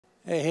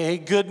Hey,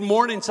 good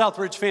morning,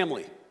 Southbridge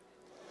family.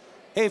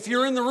 Hey, if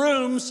you're in the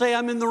room, say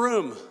I'm in the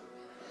room.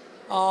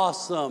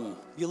 Awesome.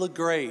 You look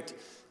great.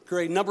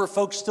 Great number of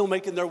folks still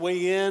making their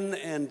way in,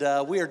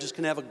 and we are just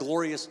going to have a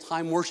glorious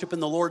time worshiping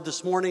the Lord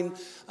this morning.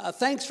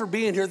 Thanks for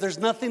being here. There's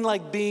nothing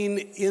like being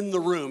in the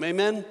room.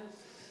 Amen?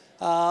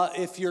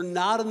 If you're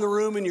not in the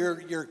room and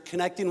you're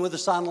connecting with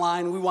us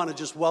online, we want to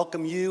just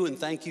welcome you and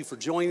thank you for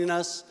joining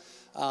us.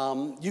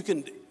 You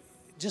can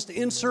just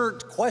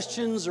insert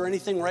questions or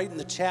anything right in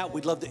the chat.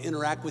 We'd love to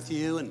interact with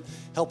you and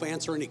help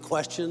answer any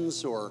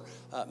questions or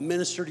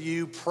minister to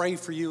you, pray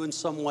for you in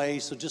some way.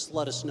 So just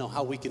let us know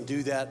how we can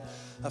do that.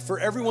 For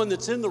everyone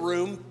that's in the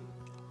room,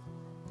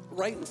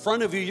 right in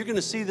front of you, you're going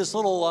to see this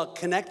little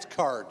Connect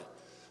card.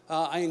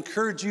 I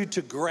encourage you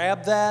to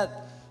grab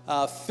that,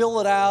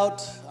 fill it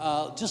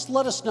out. Just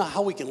let us know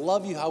how we can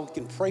love you, how we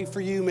can pray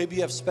for you. Maybe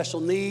you have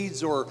special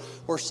needs or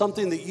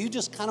something that you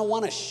just kind of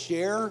want to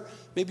share.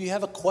 Maybe you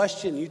have a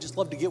question. You just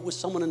love to get with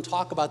someone and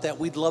talk about that.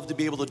 We'd love to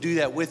be able to do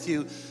that with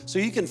you. So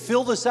you can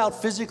fill this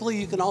out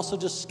physically. You can also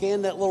just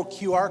scan that little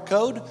QR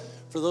code.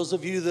 For those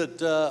of you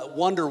that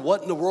wonder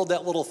what in the world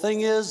that little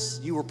thing is,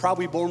 you were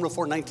probably born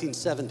before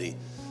 1970.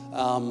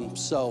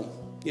 So,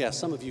 yeah,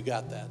 some of you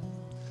got that.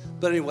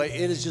 But anyway,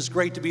 it is just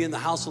great to be in the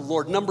house of the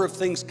Lord. Number of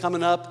things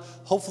coming up.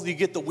 Hopefully you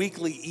get the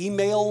weekly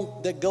email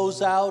that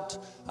goes out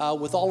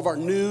with all of our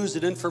news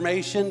and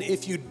information.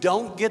 If you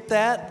don't get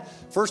that,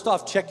 first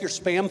off, check your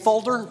spam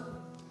folder.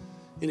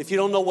 And if you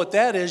don't know what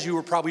that is, you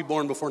were probably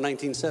born before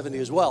 1970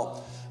 as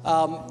well.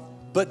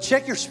 But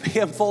check your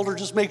spam folder.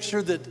 Just make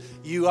sure that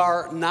you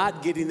are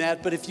not getting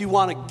that. But if you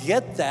want to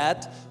get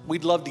that,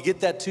 we'd love to get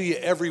that to you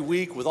every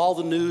week with all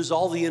the news,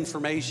 all the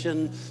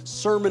information,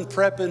 sermon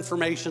prep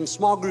information,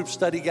 small group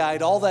study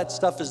guide. All that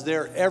stuff is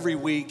there every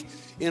week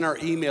in our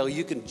email.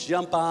 You can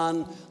jump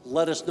on,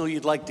 let us know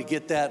you'd like to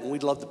get that, and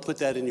we'd love to put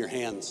that in your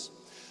hands.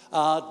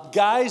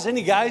 Guys,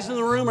 any guys in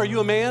the room? Are you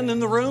a man in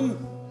the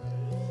room?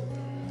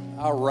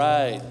 All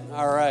right.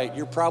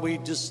 You're probably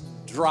just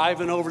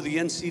driving over the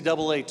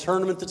NCAA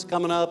tournament that's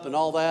coming up and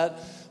all that.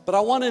 But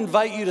I want to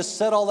invite you to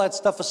set all that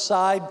stuff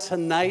aside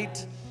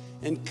tonight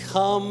and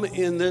come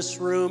in this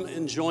room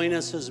and join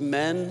us as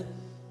men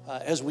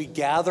as we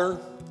gather.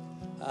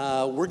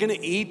 We're going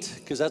to eat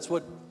because that's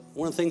what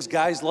one of the things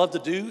guys love to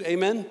do.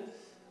 Amen?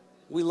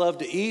 We love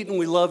to eat and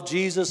we love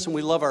Jesus and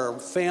we love our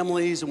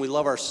families and we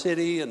love our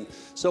city. And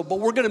so, but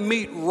we're going to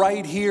meet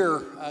right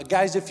here.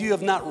 Guys, if you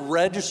have not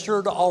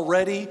registered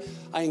already,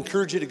 I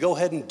encourage you to go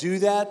ahead and do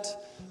that.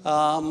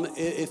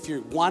 If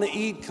you want to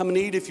eat, come and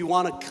eat. If you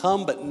want to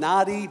come but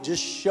not eat,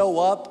 just show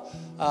up.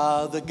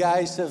 The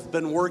guys have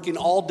been working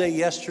all day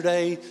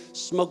yesterday,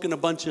 smoking a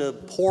bunch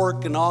of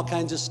pork and all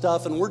kinds of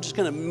stuff. And we're just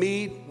going to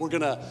meet. We're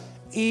going to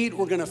eat.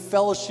 We're going to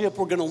fellowship.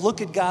 We're going to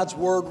look at God's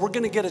word. We're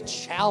going to get a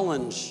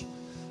challenge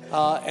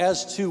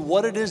as to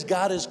what it is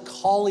God is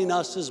calling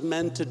us as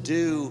men to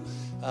do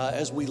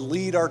as we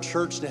lead our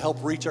church to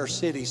help reach our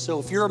city. So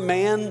if you're a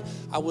man,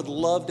 I would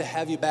love to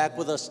have you back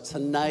with us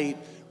tonight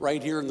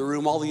right here in the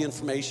room. All the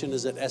information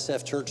is at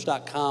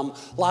sfchurch.com.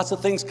 Lots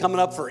of things coming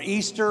up for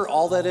Easter.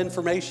 All that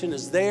information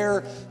is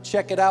there.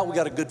 Check it out. We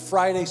got a Good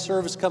Friday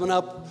service coming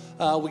up.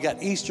 We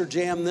got Easter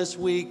Jam this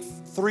week.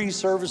 3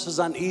 services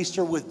on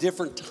Easter with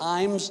different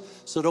times,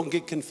 so don't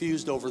get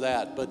confused over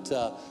that.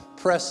 But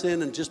press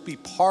in and just be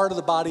part of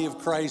the body of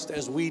Christ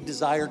as we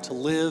desire to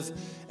live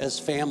as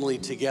family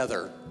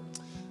together.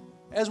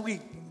 As we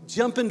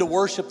jump into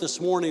worship this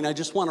morning, I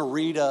just want to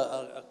read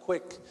a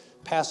quick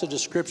passage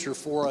of scripture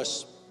for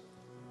us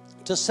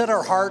to set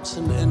our hearts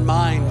and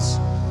minds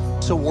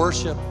to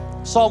worship.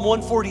 Psalm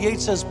 148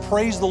 says,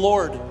 praise the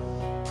Lord.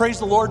 Praise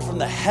the Lord from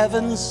the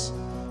heavens.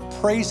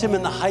 Praise him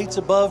in the heights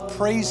above.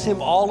 Praise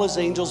him, all his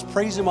angels.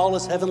 Praise him, all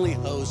his heavenly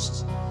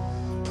hosts.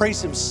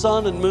 Praise him,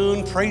 sun and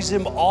moon. Praise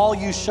him, all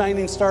you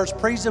shining stars.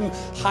 Praise him,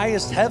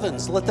 highest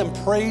heavens. Let them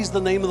praise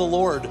the name of the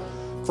Lord.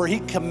 For he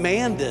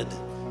commanded,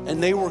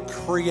 and they were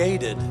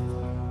created.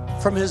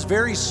 From his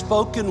very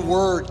spoken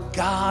word,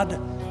 God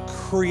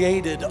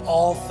created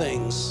all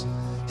things.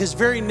 His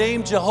very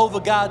name, Jehovah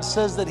God,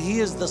 says that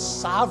he is the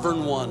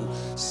sovereign one,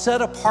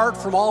 set apart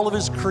from all of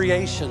his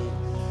creation.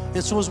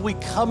 And so as we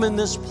come in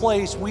this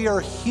place, we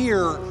are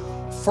here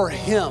for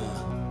him.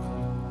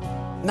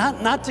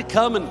 Not to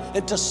come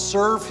and to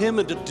serve him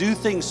and to do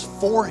things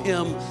for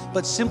him,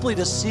 but simply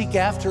to seek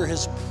after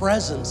his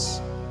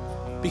presence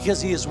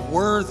because he is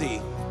worthy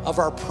of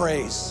our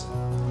praise.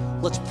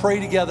 Let's pray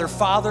together.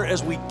 Father,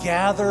 as we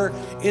gather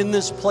in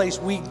this place,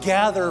 we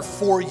gather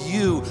for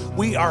you.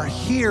 We are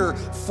here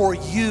for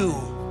you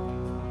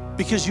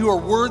because you are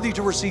worthy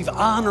to receive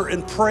honor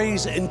and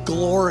praise and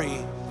glory.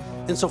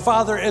 And so,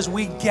 Father, as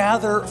we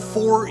gather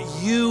for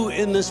you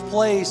in this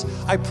place,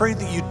 I pray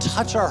that you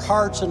touch our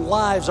hearts and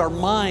lives, our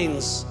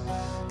minds.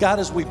 God,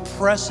 as we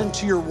press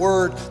into your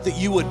word, that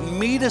you would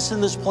meet us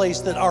in this place,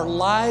 that our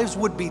lives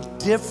would be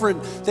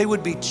different. They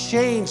would be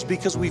changed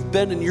because we've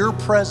been in your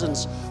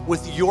presence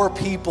with your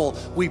people.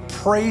 We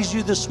praise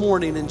you this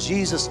morning in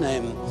Jesus'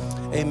 name.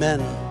 Amen.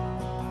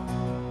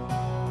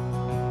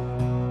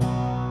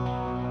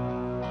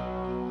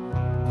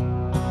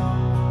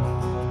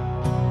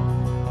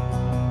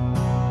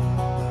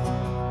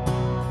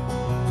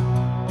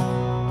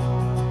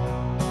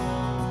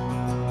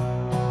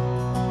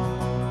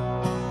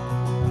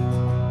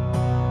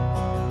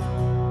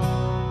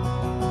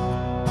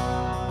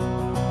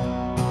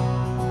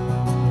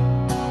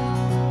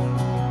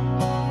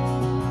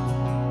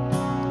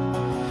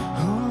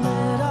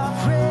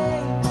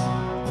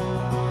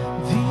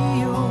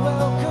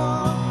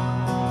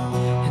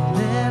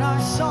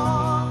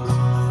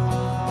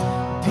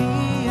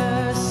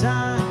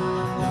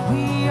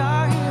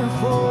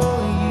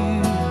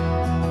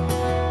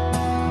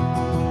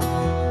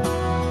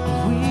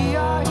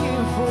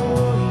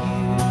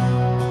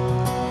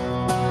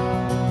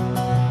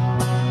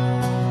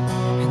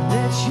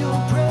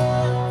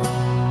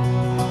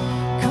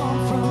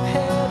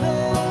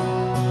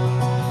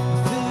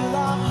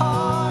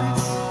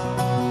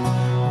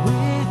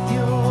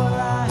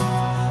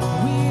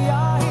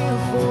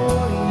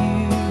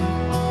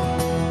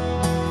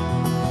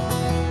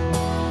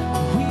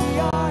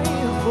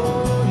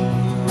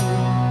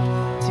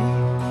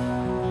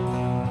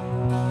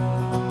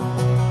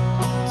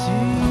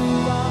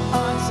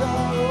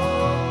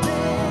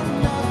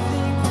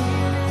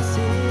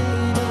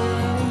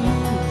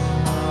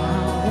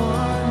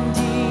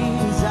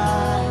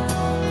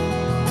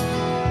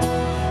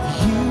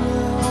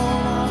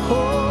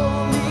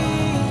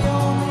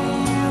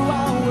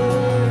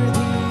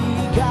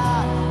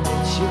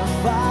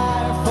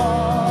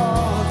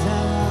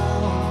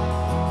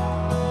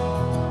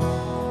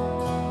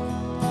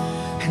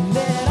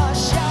 let our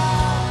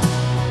shout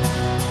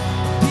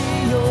be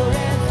your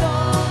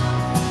anthem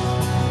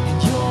and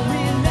your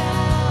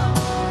renown.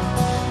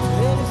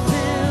 Let it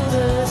fill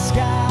the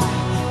sky,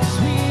 'cause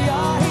we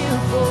are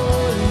here for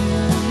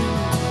you.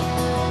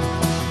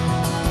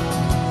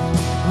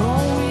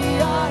 Oh, we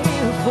are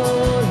here for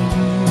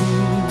you.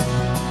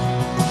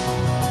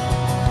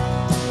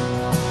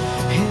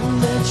 And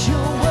let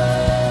your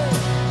word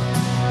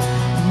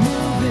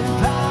move in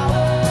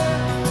power,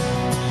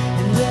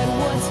 and let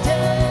what's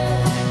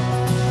dead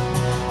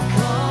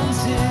come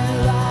to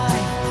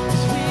life,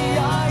 'cause we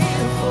are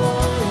here for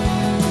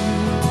you.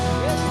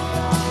 Yes, we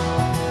are.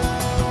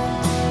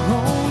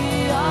 Oh, we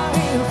are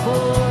here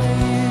for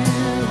you.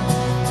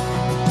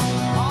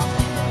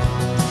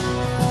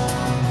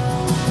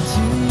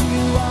 To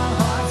you our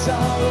hearts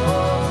are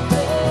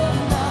open,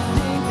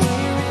 nothing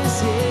here is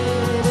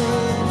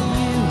hidden.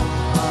 You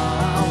are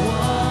our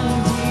one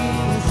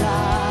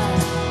desire,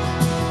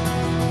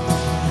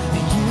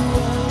 and you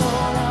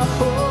alone are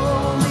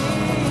holy.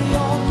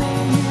 Only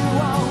you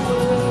are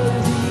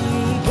worthy,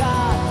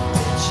 God.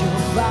 Let your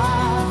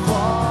fire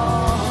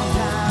fall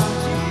down.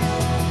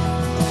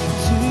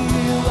 To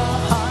you our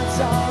hearts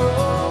are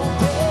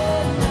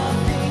open,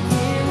 nothing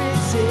here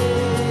is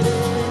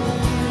hidden.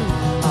 You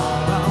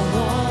are our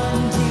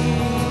one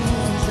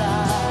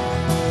desire,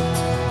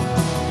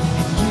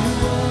 and you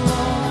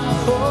alone are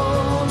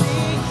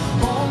holy.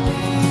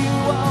 Only you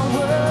are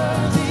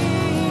worthy,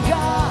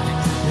 God.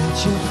 Let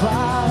your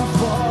fire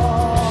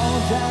fall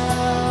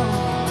down.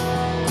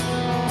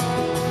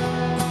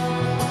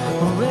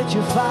 Oh, let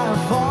your fire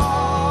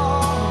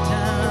fall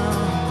down.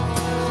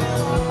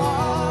 Fill our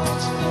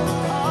hearts,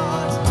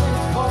 let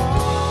it fall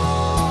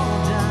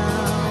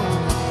down.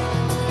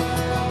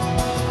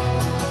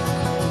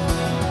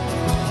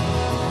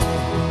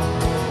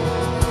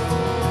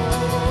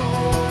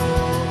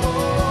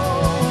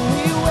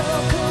 We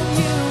welcome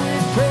you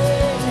with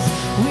praise.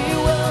 We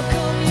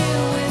welcome you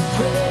with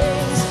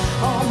praise.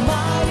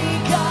 Almighty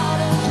God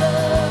of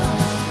love,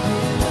 be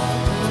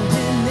welcomed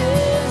in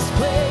this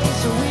place.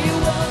 We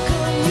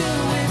welcome you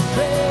with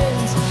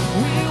praise.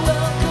 We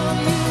welcome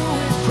you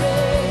with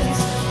praise.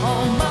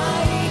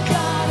 Almighty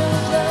God of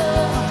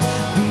love,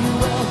 be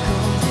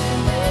welcomed in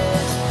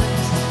this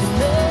place. And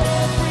let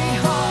every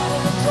heart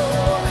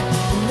adore,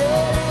 and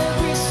let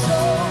every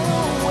soul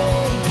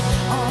awake.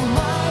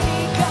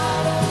 Almighty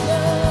God of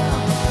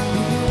love,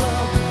 be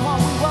welcome. Come on,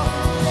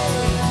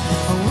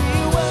 we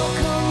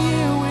welcome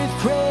you with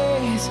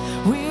praise.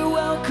 We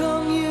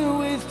welcome you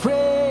with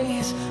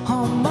praise.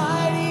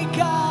 Almighty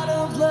God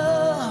of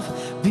love,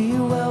 be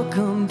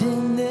welcomed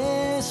in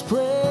this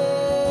place.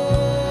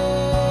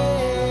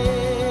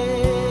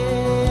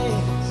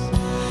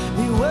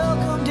 Be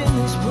welcomed in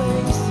this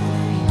place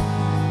today.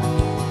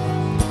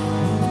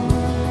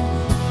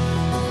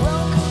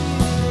 Welcome you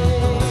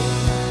today.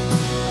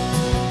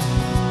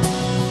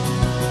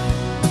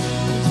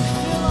 Would you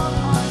fill our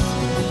hearts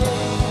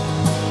today?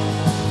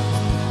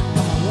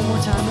 Come on, one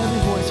more time,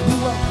 every voice. We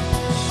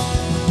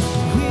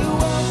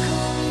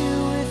welcome you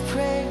with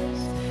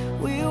praise.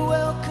 We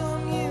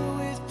welcome you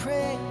with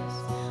praise.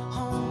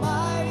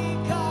 Almighty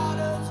God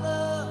of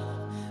love,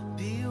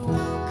 be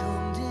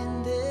welcomed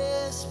in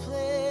this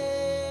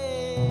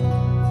place.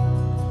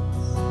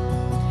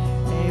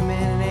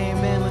 Amen and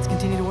amen. Let's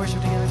continue to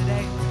worship together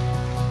today.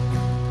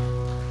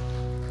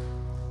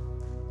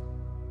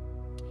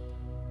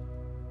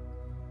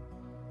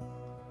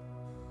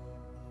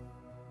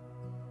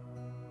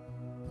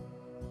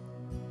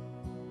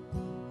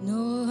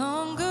 No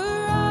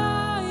longer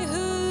I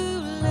who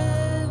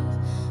live,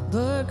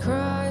 but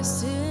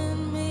Christ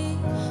in me.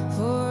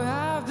 For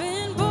I've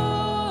been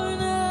born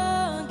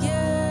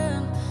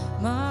again,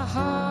 my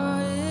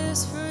heart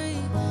is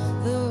free.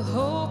 The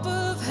hope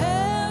of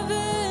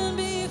heaven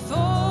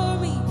before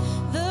me,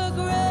 the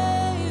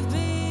grave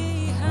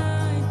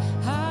behind.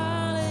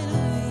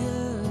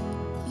 Hallelujah,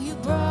 you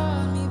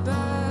brought me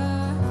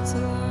back to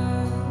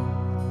life.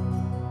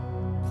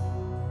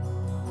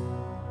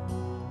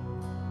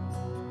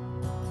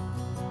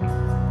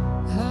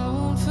 I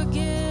won't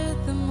forget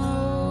the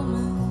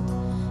moment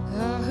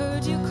I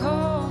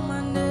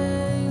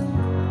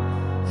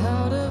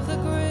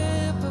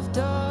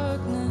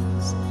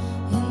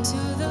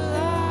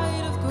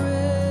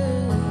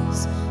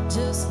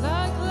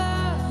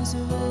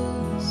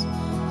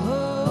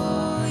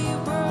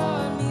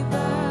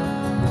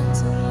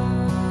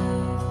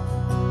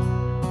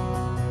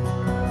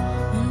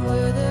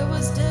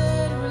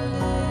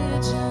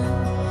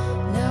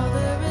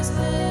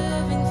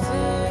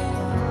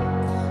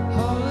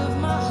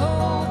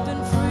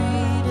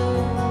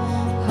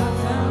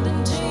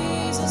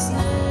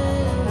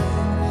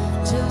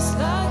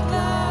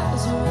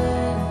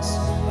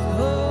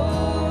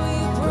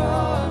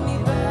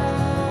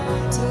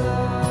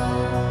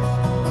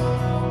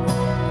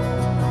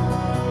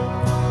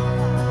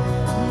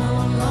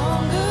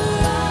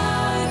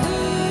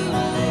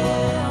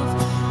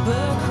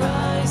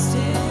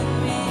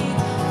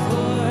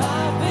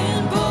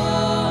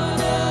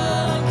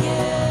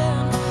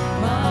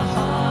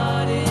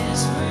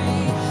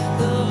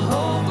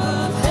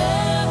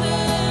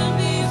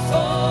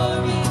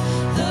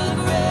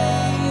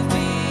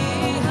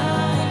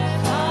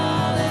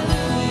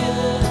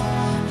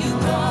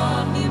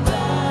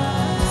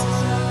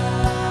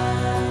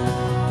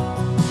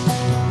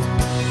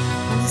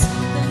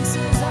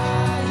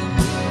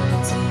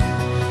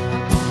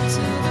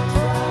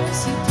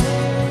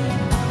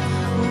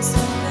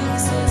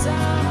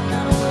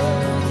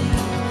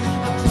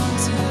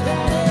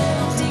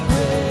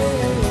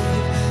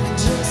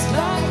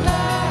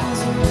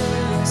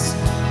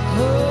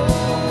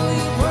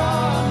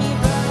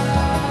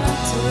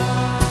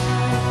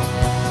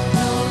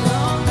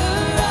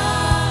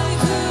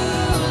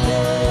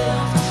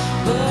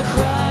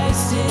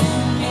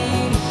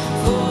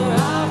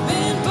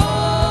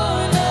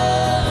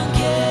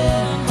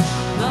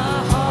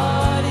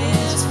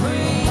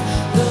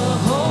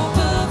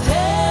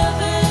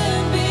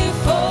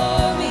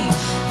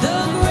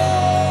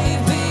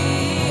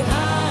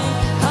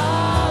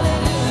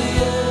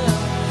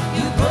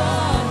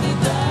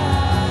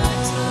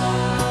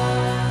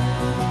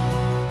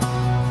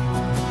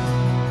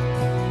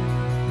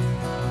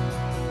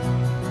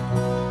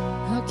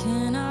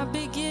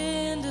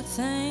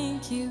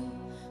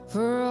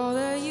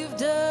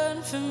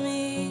for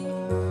me.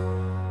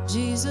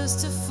 Jesus,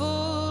 to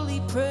fully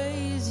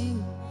praise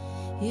you,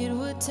 it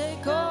would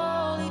take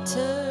all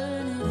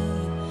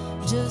eternity.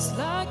 Just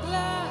like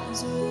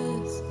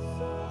Lazarus,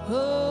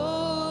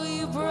 oh,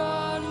 you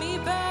brought me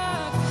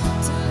back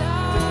to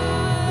life.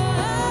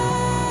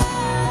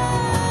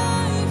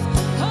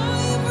 Oh,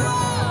 you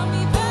brought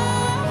me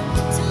back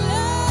to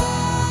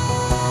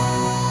life.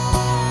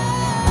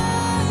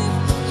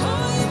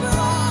 Oh, you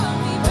brought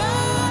me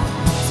back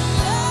to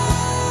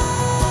life.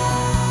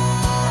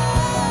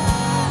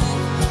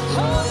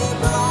 Oh, you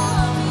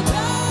brought me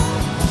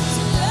back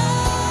to life.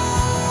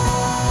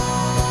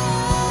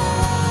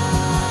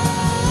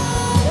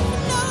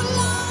 No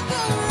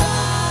longer I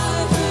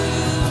who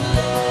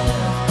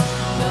live,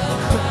 but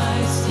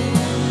Christ in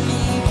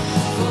me.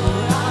 For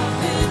I've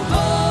been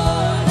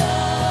born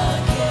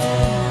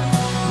again.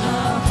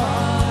 My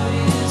heart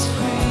is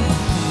free.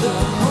 The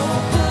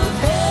hope of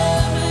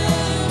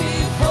heaven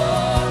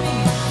before me,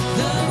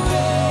 the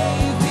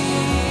grave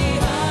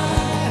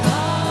behind.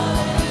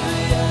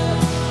 Hallelujah,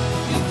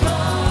 you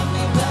brought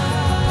me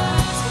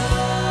back to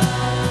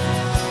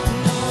life.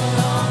 No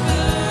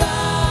longer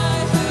I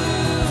who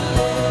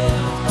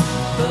live,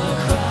 but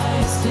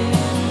Christ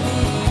in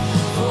me.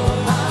 For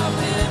I've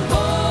been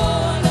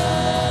born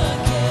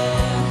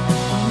again.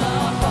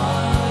 My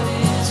heart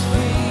is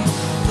free.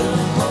 The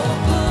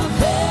hope of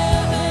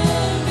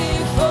heaven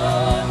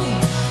before me,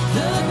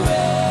 the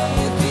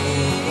grave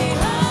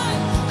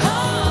behind.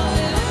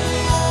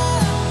 Hallelujah,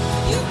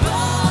 you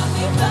brought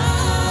me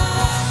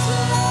back to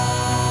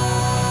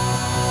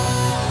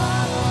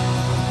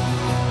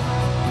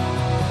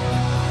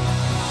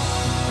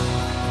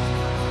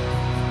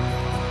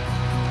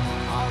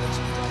all that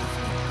you've done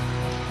for me.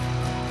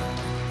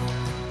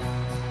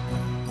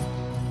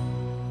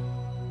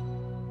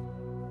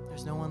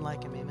 There's no one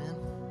like him, amen.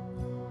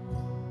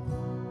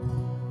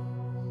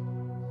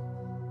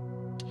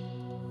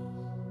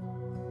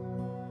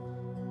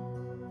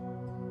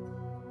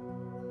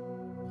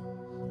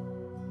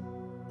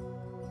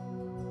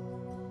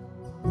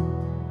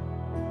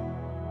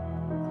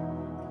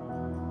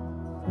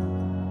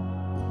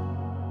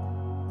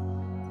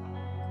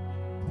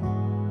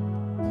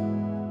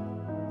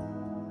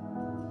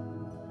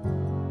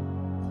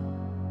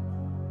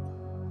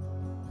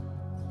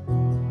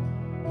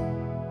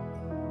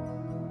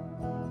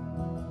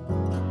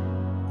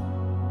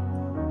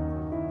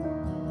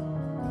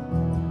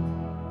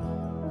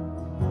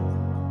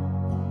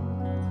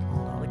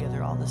 All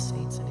together, all the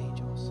saints and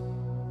angels.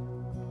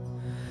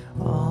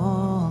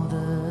 All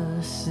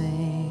the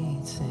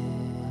saints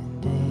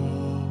and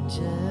angels,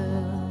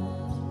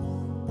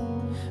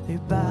 they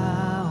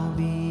bow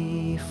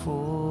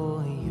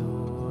before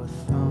your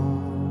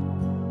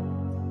throne,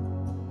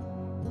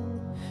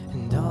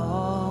 and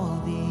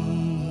all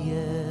the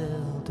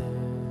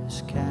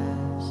elders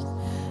cast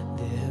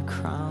their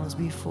crowns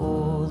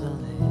before the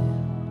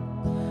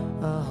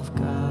Lamb of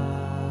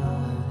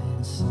God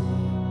and sing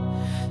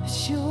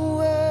that you're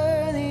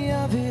worthy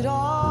of it all.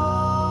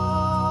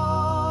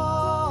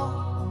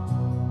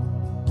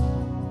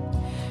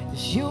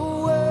 That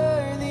you're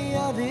worthy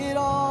of it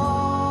all.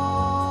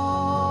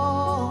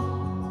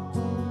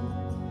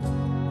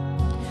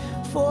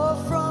 For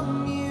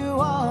from you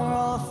are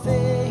all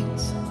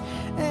things,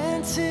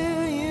 and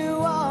to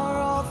you are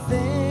all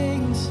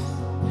things.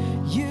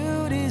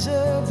 You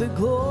deserve the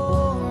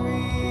glory.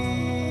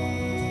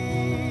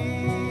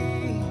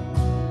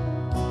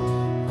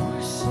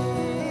 We're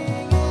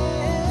singing,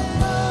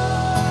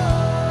 oh,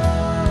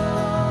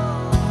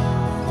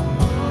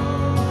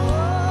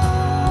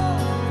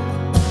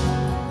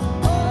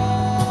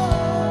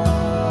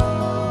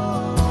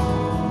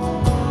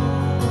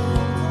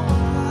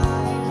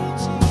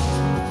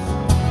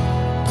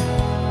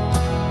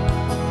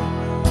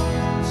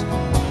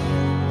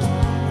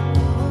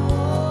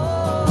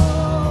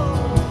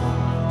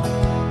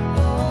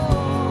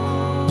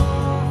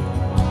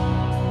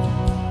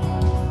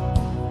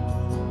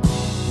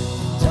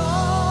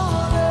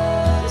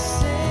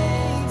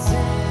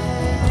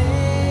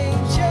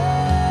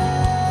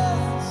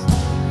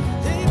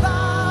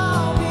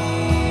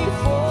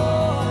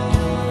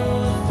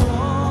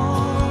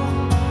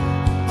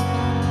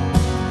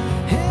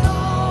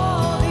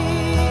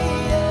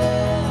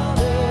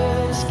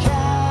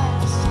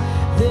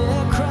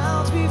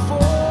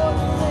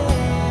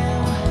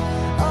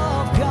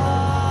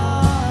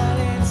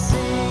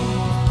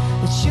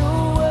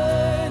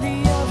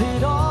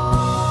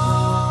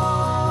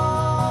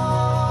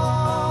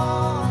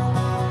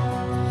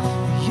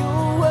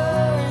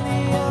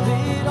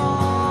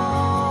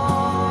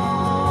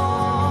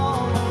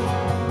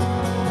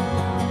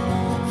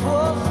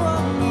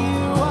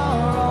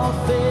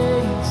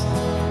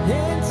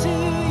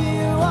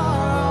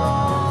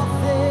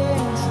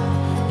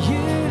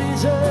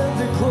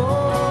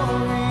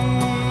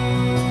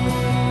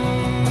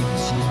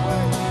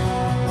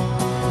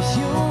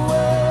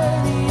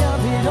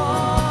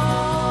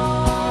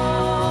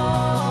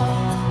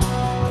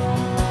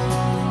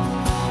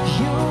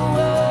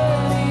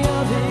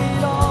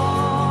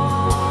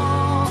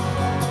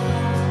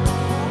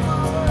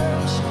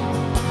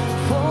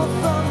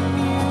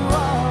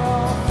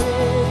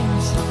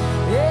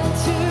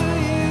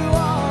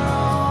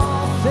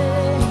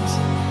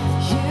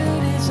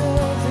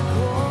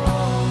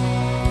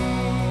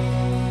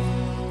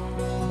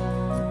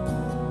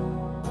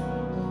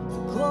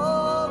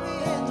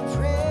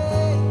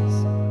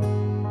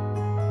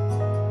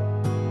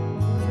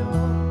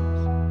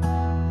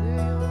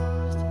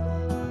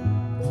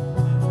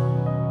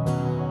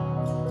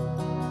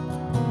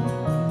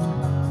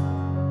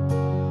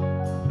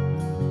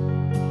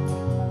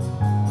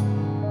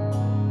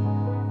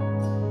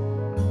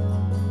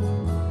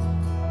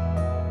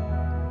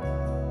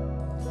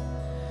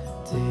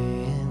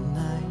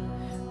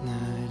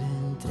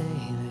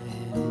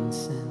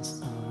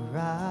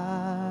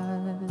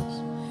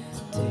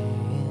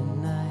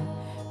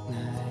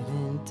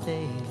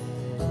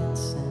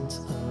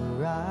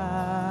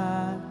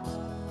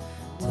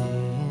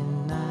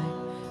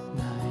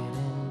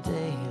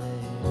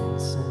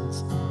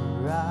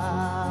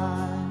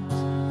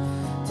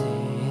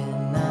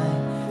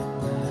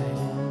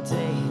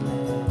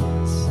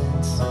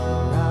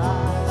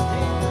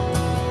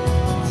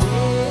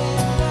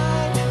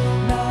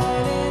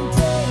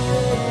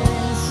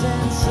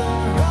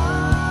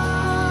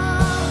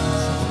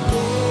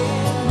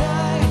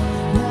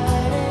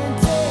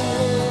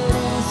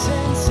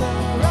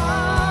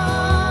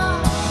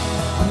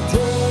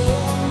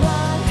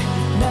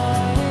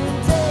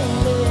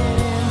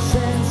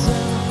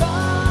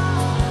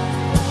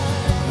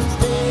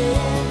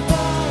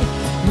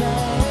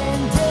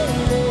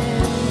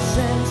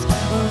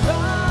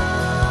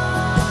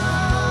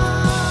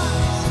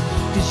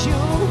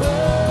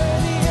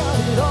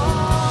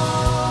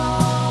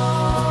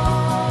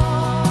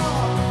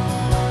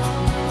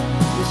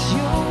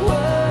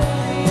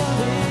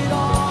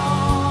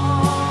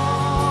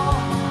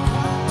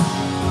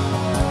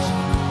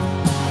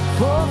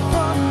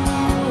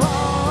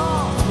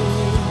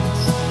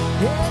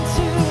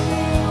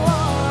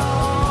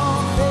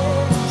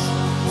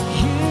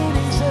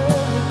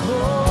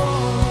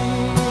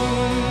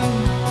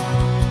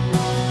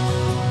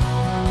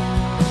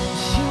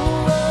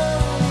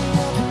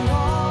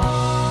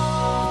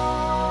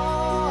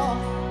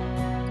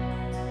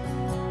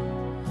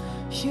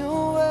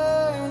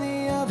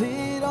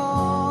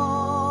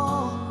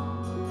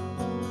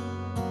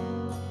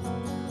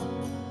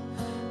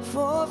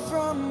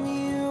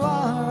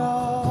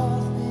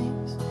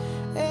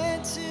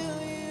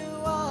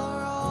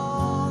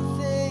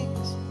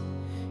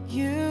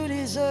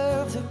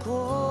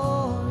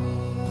 glory.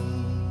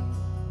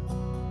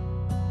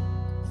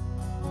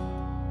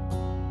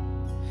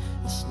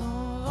 It's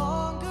no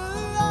longer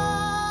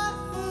I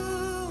who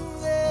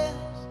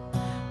lives,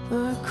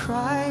 but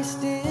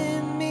Christ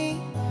in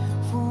me.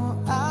 For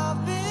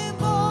I've been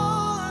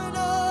born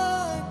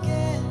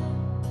again.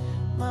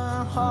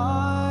 My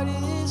heart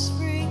is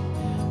free.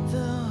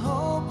 The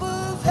hope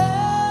of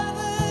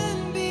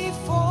heaven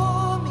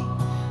before me,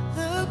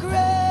 the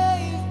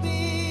grave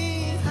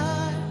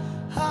behind.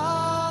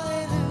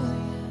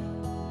 Hallelujah.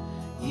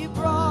 You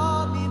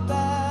brought me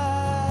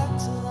back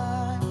to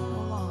life.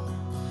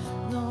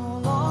 No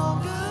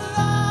longer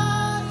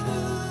I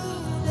who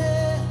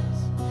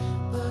lives,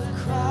 but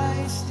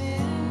Christ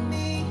in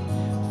me.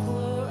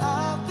 For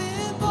I've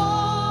been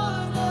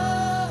born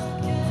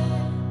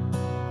again.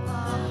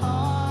 My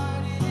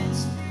heart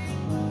is free.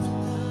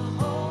 The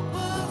hope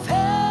of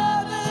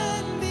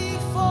heaven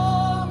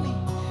before me,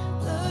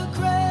 the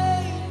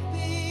grave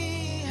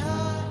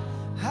behind.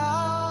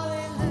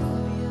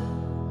 Hallelujah.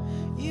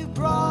 You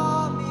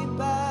brought me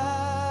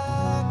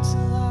back to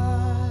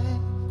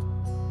life.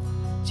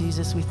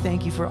 Jesus, we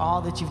thank you for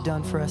all that you've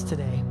done for us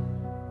today.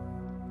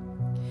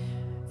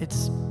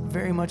 It's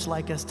very much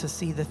like us to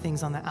see the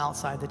things on the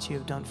outside that you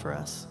have done for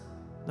us,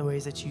 the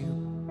ways that you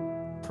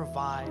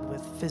provide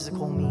with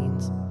physical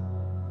means.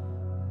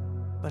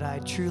 But I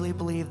truly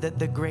believe that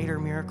the greater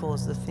miracle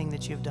is the thing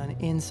that you have done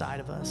inside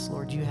of us.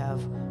 Lord, you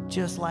have,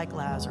 just like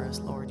Lazarus,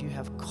 Lord, you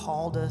have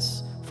called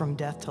us from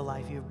death to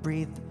life. You have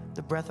breathed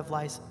the breath of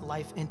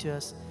life into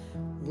us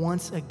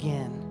once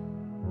again.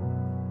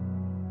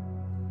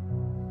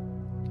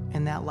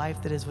 And that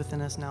life that is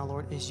within us now,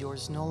 Lord, is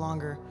yours. No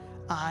longer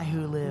I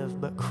who live,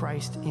 but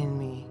Christ in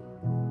me.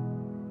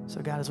 So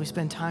God, as we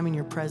spend time in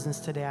your presence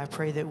today, I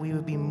pray that we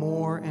would be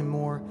more and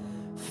more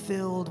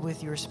filled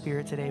with your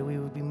Spirit today. We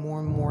would be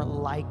more and more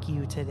like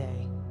you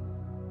today.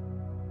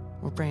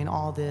 We're praying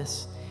all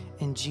this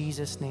in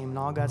Jesus' name. And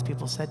all God's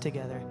people said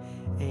together,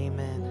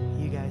 amen.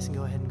 You guys can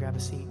go ahead and grab a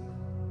seat.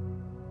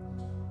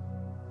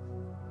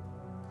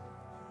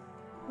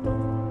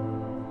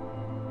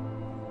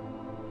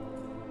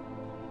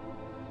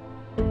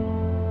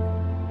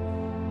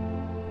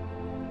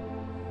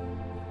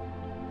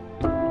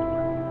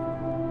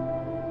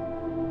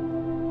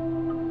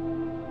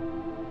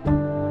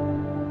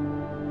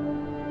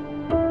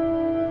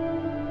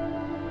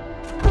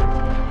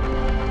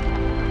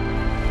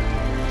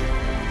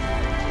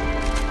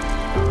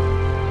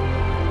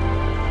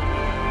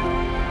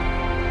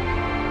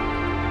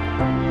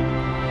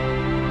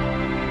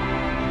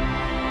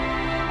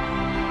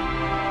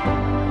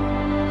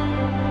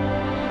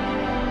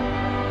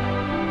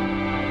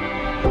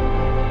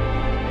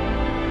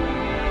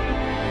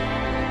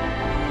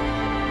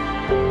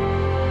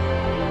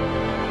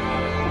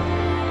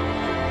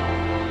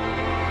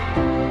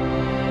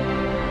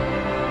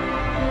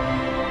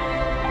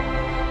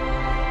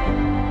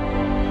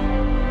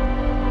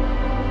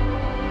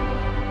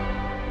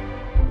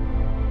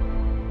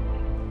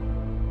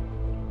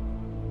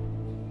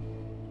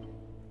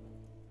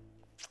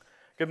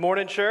 Good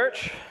morning,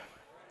 church.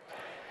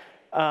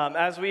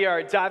 As we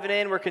are diving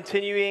in, we're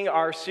continuing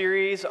our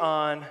series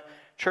on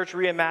Church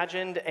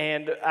Reimagined,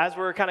 and as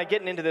we're kind of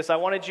getting into this, I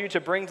wanted you to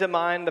bring to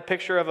mind the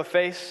picture of a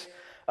face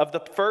of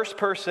the first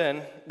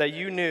person that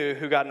you knew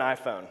who got an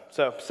iPhone.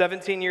 So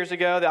 17 years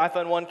ago, the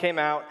iPhone 1 came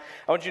out.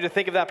 I want you to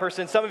think of that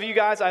person. Some of you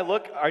guys,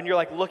 and you're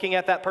like looking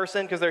at that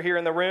person because they're here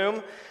in the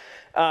room.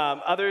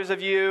 Others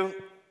of you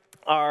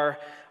are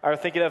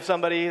thinking of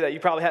somebody that you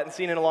probably hadn't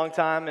seen in a long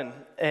time.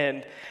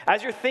 And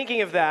as you're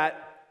thinking of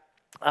that,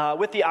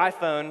 with the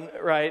iPhone,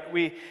 right,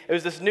 it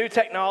was this new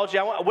technology.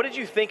 What did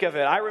you think of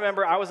it? I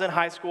remember I was in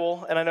high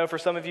school, and I know for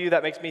some of you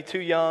that makes me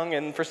too young,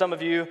 and for some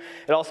of you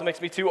it also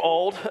makes me too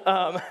old.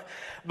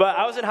 But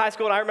I was in high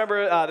school, and I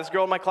remember this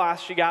girl in my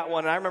class, she got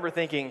one, and I remember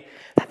thinking,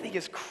 that thing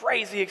is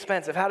crazy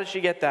expensive. How did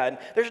she get that? And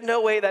there's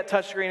no way that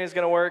touchscreen is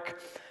going to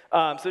work.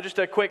 So just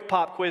a quick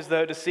pop quiz,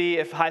 though, to see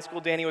if high school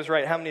Danny was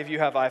right. How many of you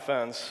have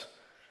iPhones?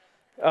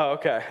 Oh,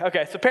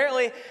 okay. So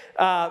apparently,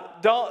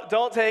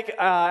 don't take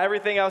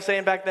everything I was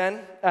saying back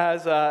then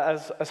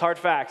as hard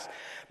facts.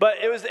 But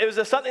it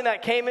was something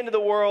that came into the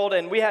world,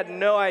 and we had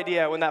no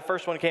idea when that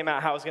first one came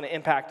out how it was going to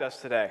impact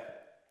us today.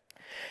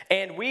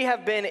 And we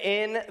have been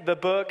in the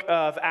book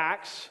of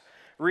Acts,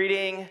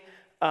 reading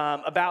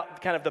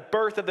about kind of the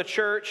birth of the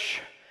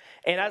church.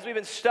 And as we've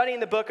been studying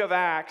the book of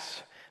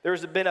Acts,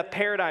 there's been a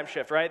paradigm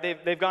shift, right?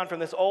 They've gone from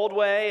this old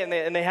way,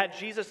 and they had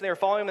Jesus, and they were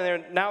following him,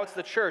 and now it's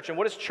the church. And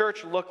what does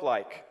church look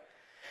like?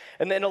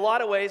 And in a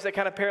lot of ways, that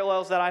kind of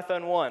parallels that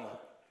iPhone 1.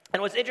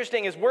 And what's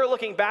interesting is we're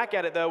looking back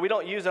at it, though. We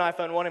don't use an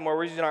iPhone 1 anymore.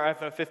 We're using our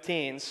iPhone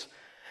 15s.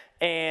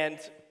 And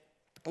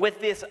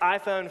with this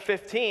iPhone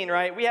 15,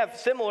 right, we have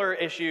similar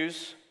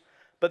issues,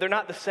 but they're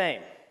not the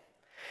same.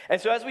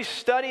 And so as we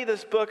study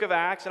this book of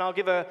Acts, and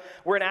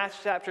we're in Acts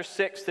chapter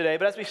 6 today,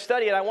 but as we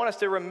study it, I want us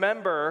to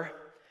remember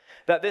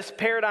that this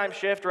paradigm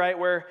shift, right,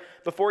 where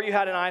before you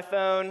had an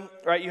iPhone,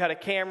 right, you had a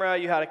camera,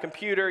 you had a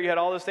computer, you had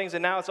all those things,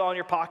 and now it's all in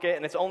your pocket,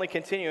 and it's only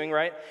continuing,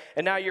 right?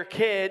 And now your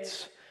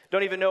kids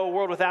don't even know a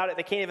world without it.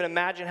 They can't even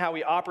imagine how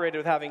we operated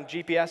with having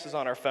GPSs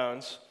on our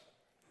phones.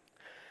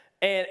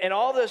 And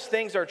all those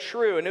things are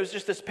true, and it was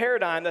just this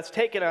paradigm that's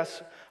taken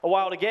us a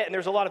while to get, and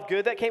there's a lot of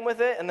good that came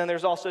with it, and then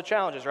there's also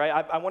challenges, right?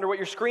 I wonder what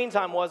your screen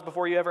time was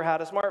before you ever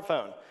had a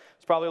smartphone.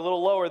 It's probably a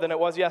little lower than it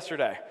was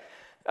yesterday.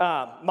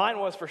 Mine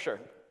was for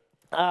sure.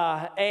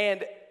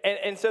 And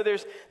so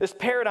there's this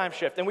paradigm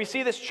shift, and we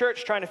see this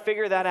church trying to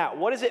figure that out.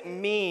 What does it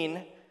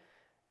mean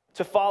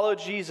to follow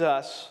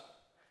Jesus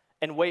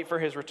and wait for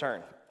his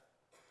return?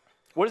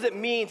 What does it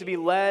mean to be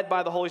led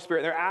by the Holy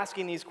Spirit? They're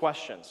asking these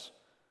questions.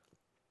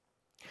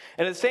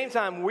 And at the same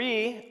time,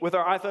 we, with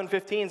our iPhone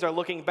 15s, are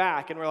looking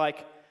back and we're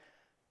like,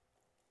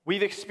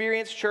 we've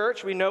experienced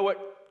church. We know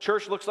what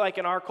church looks like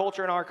in our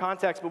culture and our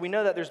context, but we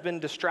know that there's been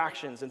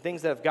distractions and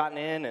things that have gotten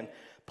in and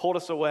pulled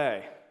us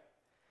away.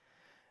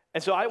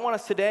 And so I want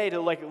us today to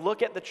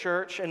look at the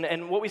church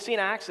and what we see in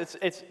Acts,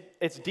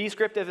 it's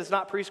descriptive, it's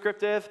not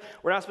prescriptive.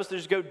 We're not supposed to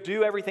just go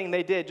do everything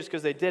they did just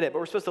because they did it, but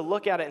we're supposed to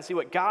look at it and see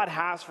what God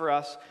has for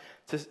us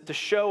to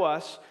show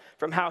us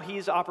from how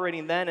he's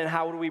operating then and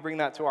how do we bring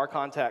that to our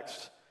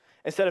context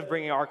instead of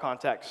bringing our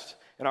context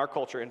and our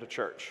culture into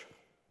church.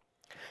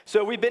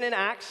 So we've been in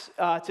Acts.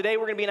 Today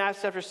we're going to be in Acts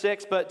chapter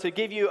 6, but to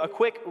give you a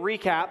quick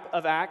recap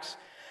of Acts,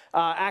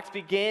 Acts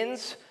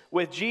begins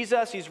with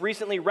Jesus. He's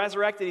recently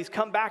resurrected. He's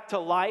come back to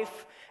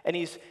life, and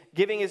he's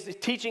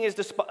teaching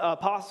his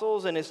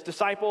apostles and his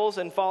disciples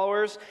and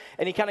followers,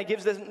 and he kind of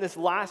gives them this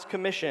last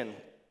commission.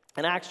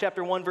 In Acts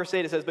chapter 1, verse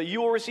 8, it says, "But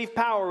you will receive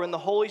power when the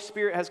Holy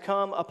Spirit has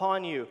come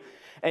upon you,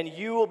 and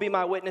you will be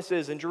my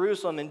witnesses in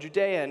Jerusalem and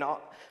Judea and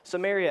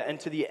Samaria and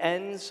to the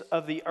ends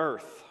of the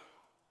earth."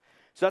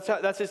 So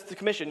that's his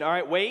commission. All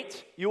right,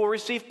 wait, you will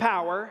receive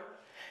power,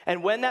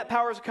 and when that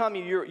power has come,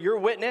 you're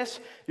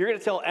witness, you're going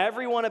to tell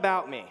everyone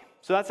about me.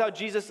 So that's how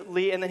Jesus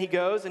leads, and then he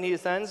goes and he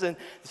ascends, and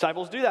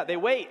disciples do that. They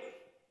wait.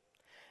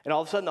 And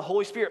all of a sudden, the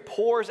Holy Spirit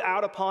pours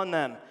out upon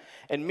them,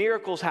 and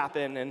miracles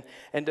happen,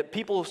 and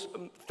people,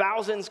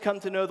 thousands come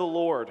to know the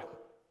Lord.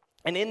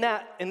 And in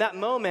that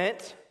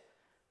moment,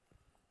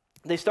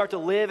 they start to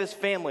live as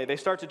family. They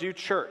start to do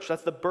church.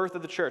 That's the birth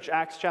of the church.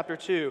 Acts chapter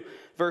 2,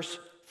 verse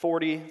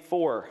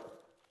 44.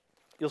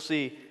 You'll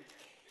see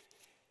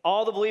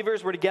all the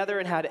believers were together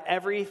and had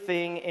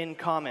everything in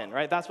common,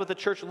 right? That's what the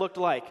church looked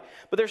like.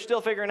 But they're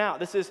still figuring out.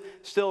 This is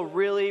still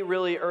really,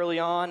 really early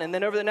on. And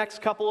then over the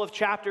next couple of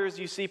chapters,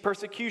 you see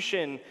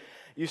persecution.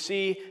 You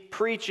see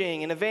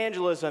preaching and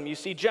evangelism. You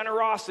see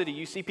generosity.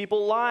 You see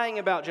people lying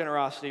about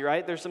generosity,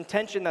 right? There's some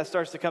tension that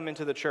starts to come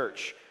into the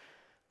church.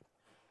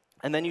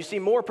 And then you see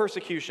more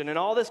persecution. And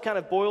all this kind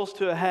of boils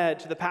to a head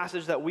to the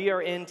passage that we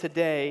are in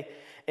today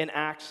in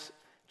Acts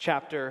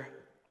chapter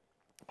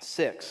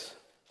 6.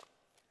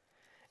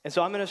 And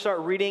so I'm going to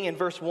start reading in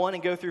verse 1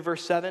 and go through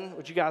verse 7.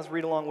 Would you guys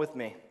read along with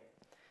me?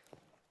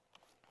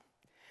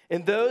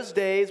 "In those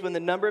days when the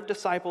number of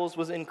disciples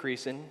was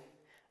increasing,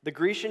 the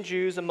Grecian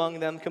Jews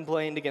among them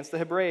complained against the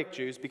Hebraic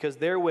Jews because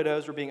their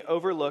widows were being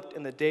overlooked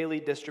in the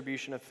daily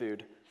distribution of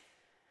food.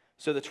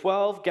 So the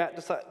 12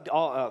 gathered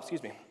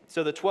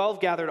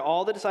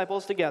all the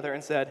disciples together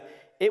and said,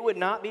 'It would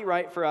not be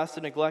right for us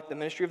to neglect the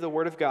ministry of the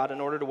word of God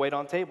in order to wait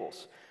on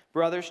tables.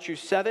 Brothers, choose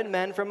 7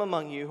 men from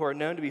among you who are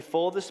known to be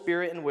full of the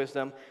Spirit and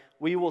wisdom.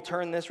 We will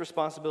turn this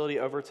responsibility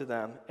over to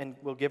them, and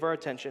we'll give our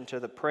attention to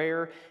the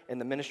prayer and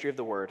the ministry of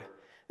the word.'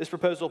 This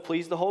proposal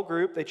pleased the whole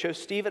group. They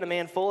chose Stephen, a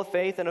man full of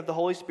faith and of the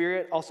Holy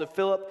Spirit, also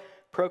Philip,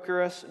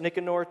 Prochorus,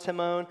 Nicanor,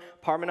 Timon,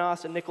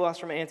 Parmenas, and Nicholas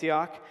from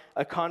Antioch,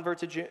 a convert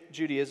to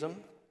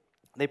Judaism.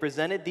 They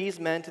presented these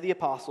men to the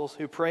apostles,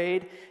 who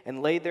prayed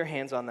and laid their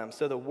hands on them.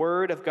 So the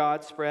word of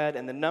God spread,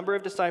 and the number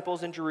of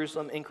disciples in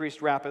Jerusalem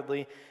increased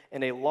rapidly,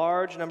 and a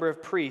large number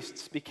of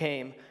priests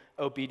became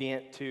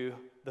obedient to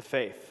the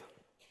faith."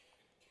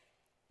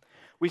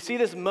 We see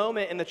this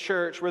moment in the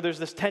church where there's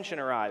this tension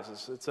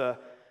arises. It's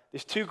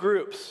these two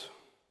groups,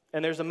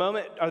 and there's a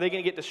moment, are they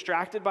going to get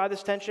distracted by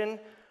this tension,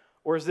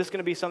 or is this going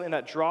to be something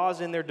that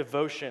draws in their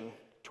devotion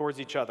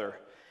towards each other?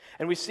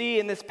 And we see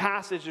in this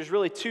passage, there's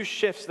really two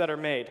shifts that are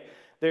made.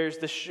 There's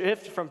the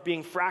shift from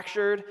being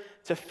fractured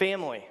to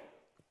family.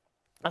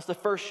 That's the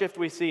first shift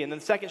we see. And then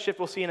the second shift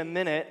we'll see in a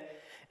minute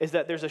is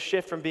that there's a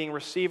shift from being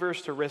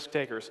receivers to risk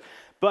takers.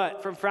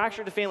 But from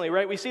fractured to family,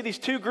 right, we see these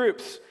two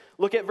groups.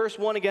 Look at verse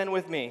 1 again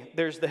with me.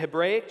 There's the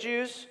Hebraic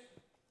Jews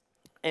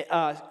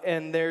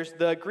and there's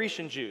the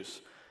Grecian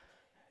Jews.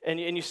 And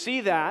you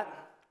see that.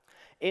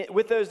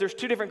 With those, there's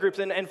two different groups.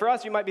 And for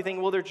us, you might be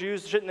thinking, well, they're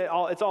Jews.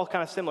 It's all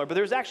kind of similar. But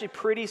there's actually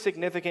pretty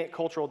significant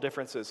cultural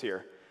differences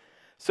here.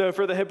 So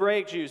for the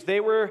Hebraic Jews, they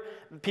were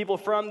people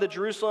from the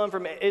Jerusalem,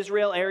 from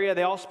Israel area.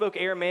 They all spoke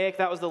Aramaic.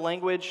 That was the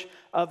language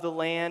of the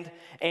land.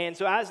 And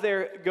so as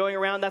they're going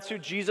around, that's who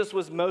Jesus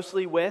was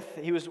mostly with.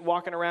 He was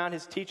walking around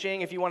his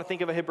teaching. If you want to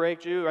think of a Hebraic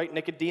Jew, right,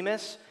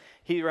 Nicodemus,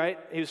 he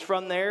was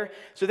from there.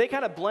 So they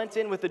kind of blend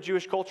in with the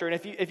Jewish culture. And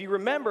if you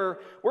remember,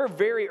 we're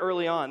very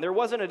early on. There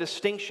wasn't a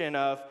distinction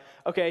of,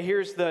 okay,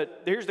 here's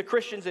the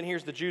Christians and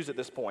here's the Jews at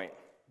this point.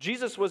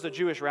 Jesus was a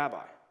Jewish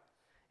rabbi.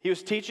 He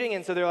was teaching,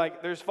 and so they're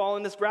like, there's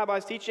following this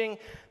rabbi's teaching,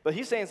 but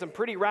he's saying some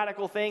pretty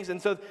radical things,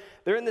 and so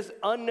they're in this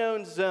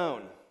unknown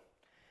zone.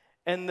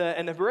 And the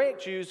Hebraic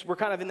Jews were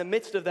kind of in the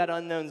midst of that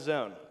unknown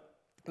zone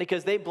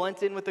because they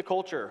blended in with the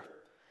culture.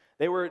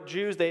 They were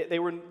Jews, they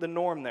were the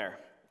norm there.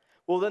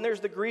 Well, then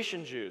there's the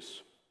Grecian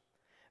Jews.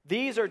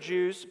 These are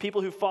Jews,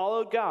 people who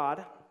followed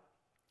God,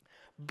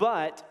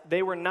 but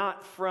they were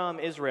not from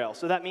Israel.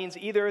 So that means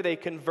either they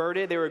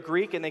converted, they were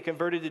Greek and they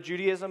converted to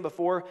Judaism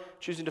before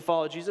choosing to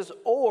follow Jesus,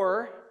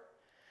 or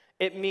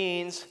it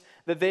means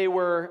that they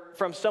were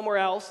from somewhere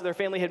else, their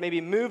family had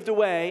maybe moved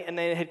away and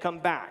they had come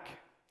back.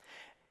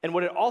 And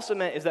what it also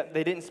meant is that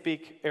they didn't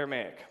speak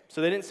Aramaic.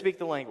 So they didn't speak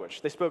the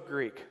language, they spoke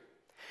Greek.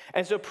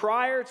 And so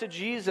prior to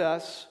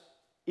Jesus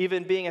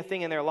even being a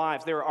thing in their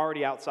lives, they were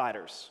already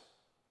outsiders.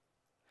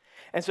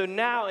 And so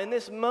now, in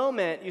this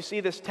moment, you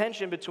see this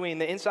tension between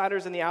the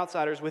insiders and the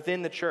outsiders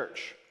within the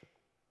church.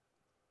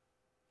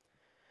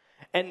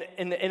 And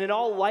in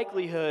all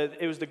likelihood,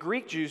 it was the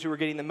Greek Jews who were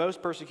getting the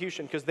most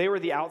persecution because they were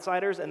the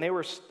outsiders, and they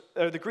were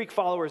the Greek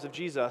followers of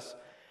Jesus.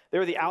 They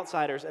were the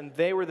outsiders, and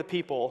they were the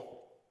people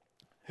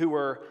who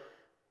were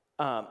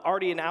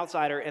already an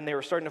outsider, and they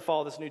were starting to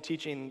follow this new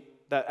teaching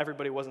that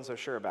everybody wasn't so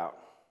sure about.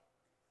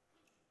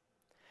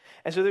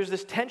 And so there's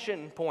this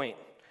tension point,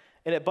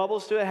 and it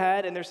bubbles to a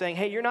head, and they're saying,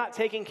 hey, you're not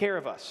taking care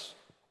of us.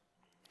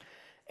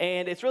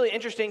 And it's really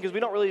interesting because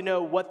we don't really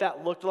know what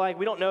that looked like.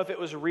 We don't know if it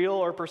was real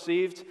or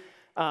perceived.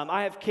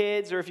 I have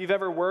kids, or if you've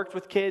ever worked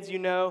with kids, you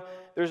know,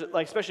 there's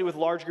like, especially with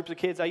large groups of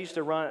kids, I used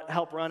to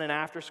help run an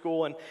after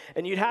school,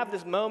 and you'd have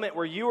this moment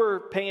where you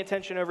were paying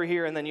attention over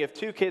here, and then you have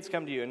two kids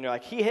come to you, and you're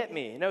like, he hit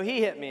me. No,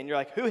 he hit me. And you're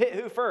like, who hit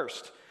who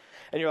first?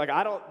 And you're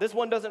like, this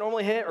one doesn't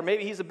normally hit, or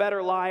maybe he's a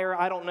better liar,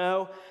 I don't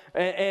know.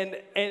 And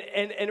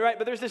right,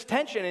 but there's this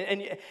tension,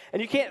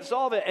 and you can't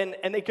solve it.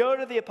 And they go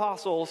to the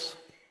apostles,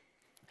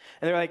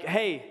 and they're like,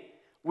 hey,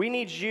 we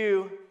need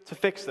you to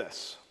fix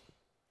this.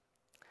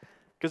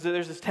 Because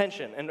there's this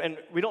tension, and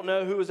we don't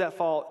know who was at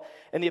fault.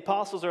 And the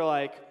apostles are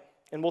like,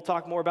 and we'll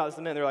talk more about this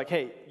in a minute, they're like,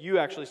 hey, you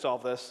actually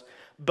solve this.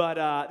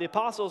 But the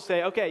apostles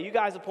say, okay, you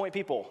guys appoint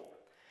people.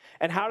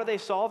 And how do they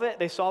solve it?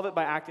 They solve it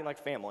by acting like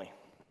family.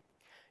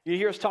 You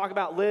hear us talk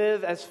about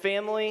live as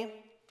family.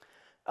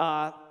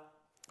 And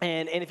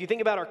if you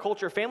think about our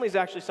culture, family is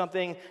actually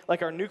something,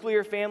 like our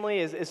nuclear family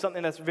is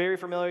something that's very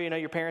familiar, you know,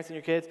 your parents and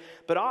your kids.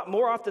 But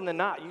more often than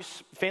not,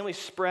 families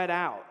spread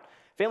out.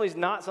 Family is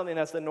not something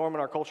that's the norm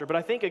in our culture. But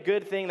I think a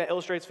good thing that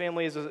illustrates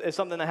family is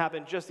something that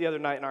happened just the other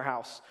night in our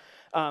house.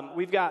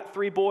 We've got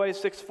 3 boys,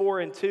 6, 4,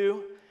 and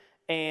 2.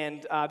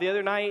 And the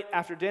other night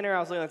after dinner, I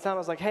was looking at the time. I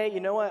was like, hey, you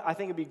know what? I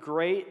think it'd be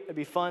great. It'd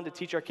be fun to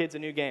teach our kids a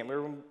new game.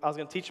 I was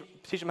going to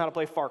teach them how to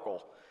play Farkle.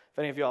 If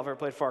any of y'all have ever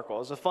played Farkle. It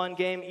was a fun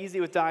game, easy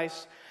with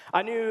dice.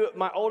 I knew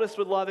my oldest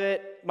would love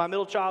it. My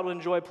middle child would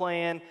enjoy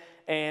playing.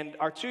 And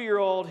our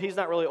 2-year-old, he's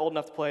not really old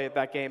enough to play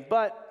that game,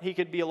 but he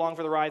could be along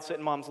for the ride, sit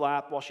in mom's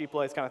lap while she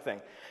plays, kind of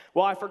thing.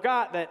 Well, I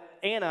forgot that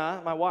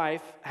Anna, my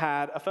wife,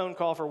 had a phone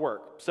call for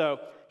work. So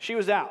she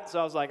was out. So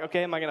I was like,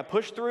 okay, am I going to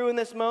push through in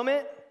this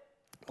moment,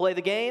 play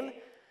the game,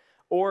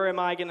 or am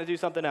I going to do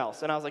something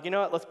else? And I was like, you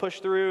know what, let's push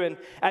through. And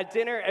at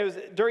dinner,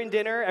 during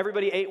dinner,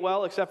 everybody ate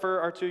well except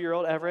for our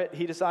 2-year-old, Everett.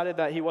 He decided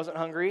that he wasn't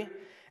hungry.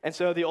 And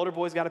so the older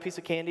boys got a piece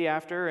of candy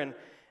after, and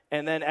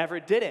then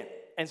Everett didn't.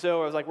 And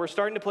so I was like, we're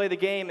starting to play the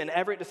game, and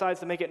Everett decides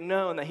to make it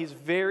known that he's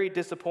very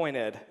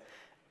disappointed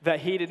that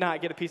he did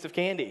not get a piece of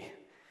candy.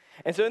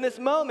 And so in this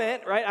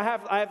moment, right, I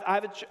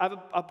have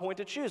a point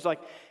to choose. Like,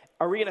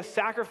 are we going to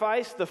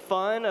sacrifice the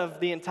fun of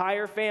the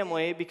entire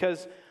family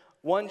because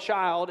one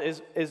child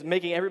is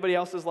making everybody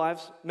else's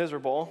lives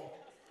miserable?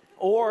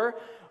 Or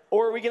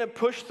are we going to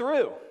push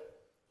through,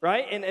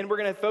 right? And we're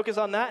going to focus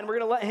on that, and we're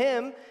going to let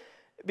him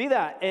be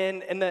that.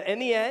 And in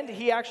the end,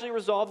 he actually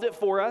resolved it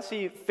for us.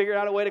 He figured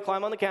out a way to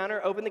climb on the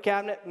counter, open the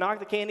cabinet, knock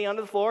the candy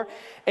onto the floor,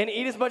 and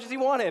eat as much as he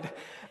wanted.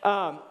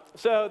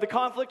 So the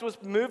conflict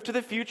was moved to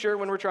the future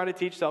when we're trying to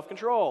teach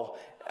self-control.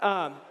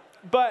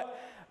 But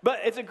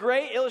it's a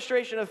great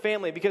illustration of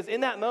family, because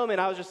in that moment,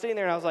 I was just sitting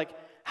there and I was like,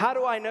 how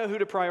do I know who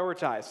to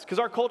prioritize? Because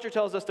our culture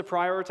tells us to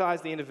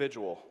prioritize the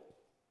individual.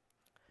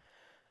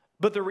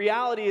 But the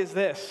reality is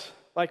this.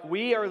 Like,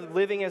 we are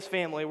living as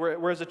family.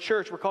 We're as a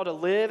church, we're called to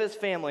live as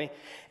family.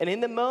 And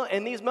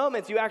in these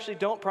moments, you actually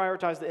don't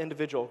prioritize the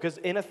individual, because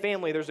in a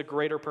family, there's a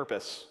greater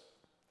purpose.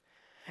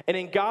 And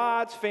in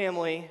God's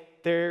family,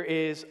 there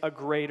is a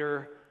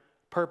greater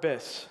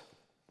purpose.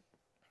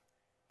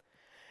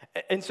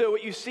 And so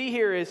what you see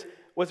here is,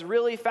 what's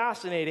really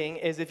fascinating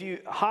is if you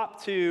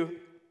hop to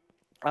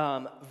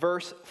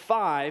verse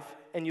 5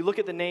 and you look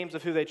at the names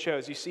of who they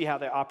chose, you see how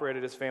they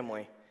operated as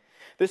family.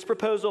 This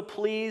proposal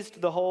pleased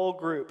the whole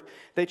group.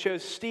 They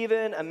chose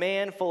Stephen, a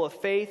man full of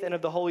faith and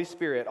of the Holy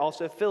Spirit.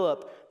 Also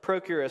Philip,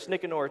 Prochorus,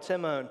 Nicanor,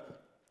 Timon,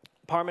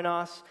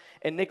 Parmenas,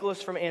 and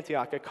Nicholas from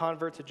Antioch, a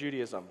convert to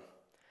Judaism.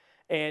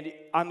 And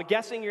I'm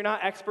guessing you're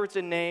not experts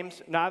in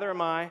names, neither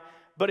am I.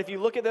 But if you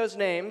look at those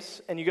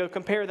names and you go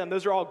compare them,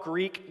 those are all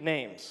Greek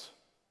names.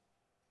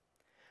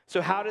 So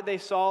how did they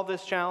solve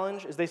this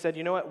challenge? Is they said,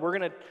 you know what, we're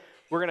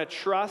gonna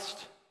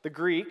trust the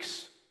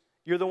Greeks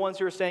You're the ones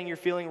who are saying you're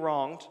feeling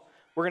wronged.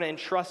 We're going to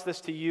entrust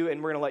this to you,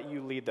 and we're going to let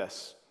you lead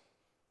this.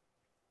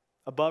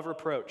 Above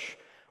reproach.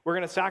 We're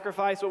going to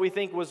sacrifice what we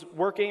think was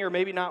working or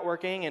maybe not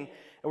working, and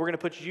we're going to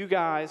put you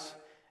guys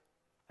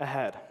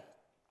ahead.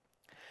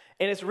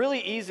 And it's really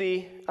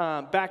easy,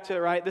 back to,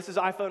 right, this is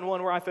iPhone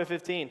 1, we're iPhone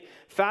 15.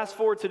 Fast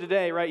forward to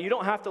today, right, you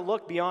don't have to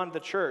look beyond the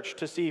church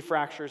to see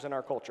fractures in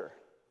our culture,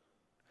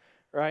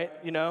 right?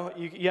 You know,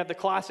 you have the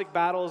classic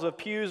battles of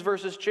pews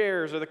versus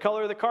chairs, or the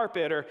color of the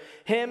carpet, or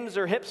hymns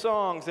or hip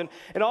songs, and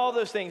all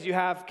those things. You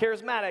have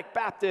charismatic,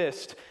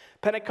 Baptist,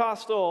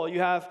 Pentecostal, you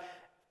have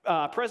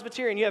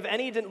Presbyterian, you have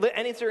any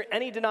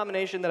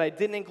denomination that I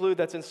didn't include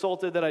that's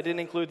insulted that I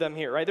didn't include them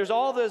here, right? There's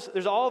all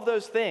of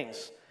those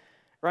things.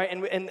 Right,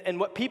 and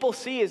what people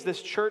see is this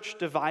church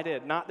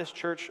divided, not this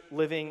church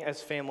living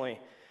as family.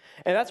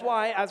 And that's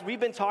why, as we've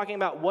been talking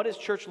about what does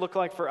church look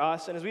like for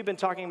us, and as we've been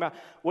talking about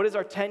what is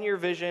our 10-year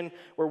vision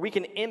where we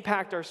can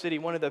impact our city,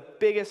 one of the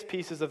biggest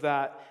pieces of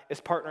that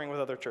is partnering with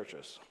other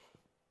churches.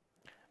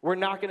 We're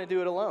not going to do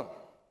it alone.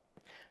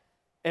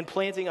 And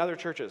planting other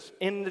churches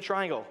in the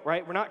triangle,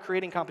 right? We're not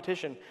creating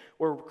competition.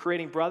 We're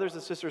creating brothers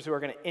and sisters who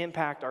are going to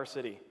impact our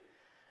city.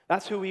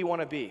 That's who we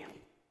want to be.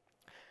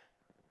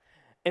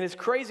 And it's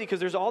crazy because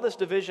there's all this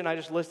division I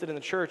just listed in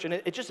the church, and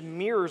it just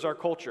mirrors our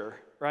culture,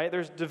 right?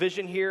 There's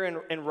division here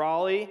in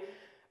Raleigh.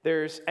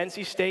 There's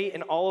NC State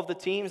and all of the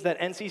teams that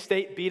NC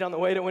State beat on the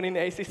way to winning the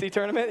ACC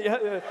tournament.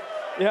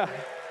 Yeah.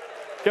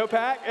 Go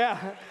Pack,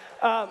 yeah.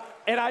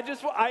 And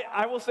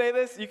I will say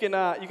this. You can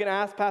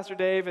ask Pastor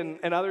Dave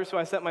and others who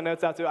I sent my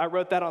notes out to. I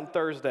wrote that on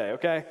Thursday,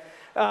 okay?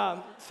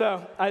 But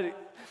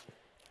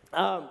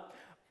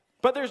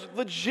there's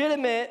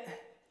legitimate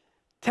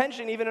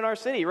tension even in our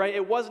city, right?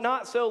 It was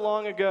not so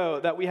long ago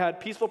that we had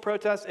peaceful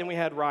protests and we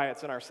had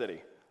riots in our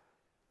city.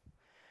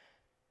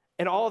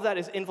 And all of that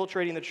is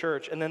infiltrating the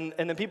church, and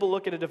then people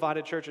look at a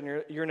divided church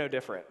and you're no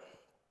different.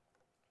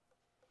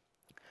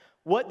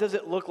 What does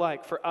it look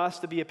like for us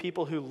to be a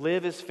people who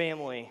live as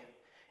family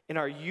and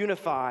are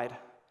unified,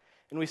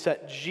 and we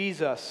set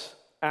Jesus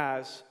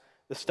as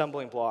the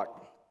stumbling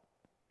block?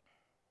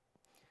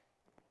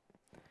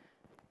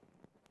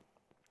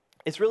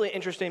 It's really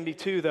interesting,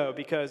 too, though,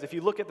 because if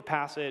you look at the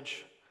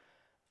passage,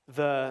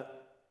 the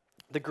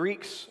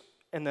Greeks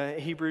and the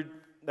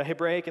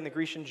Hebraic and the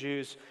Grecian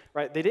Jews,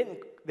 right, they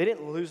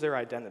didn't lose their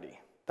identity.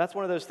 That's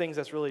one of those things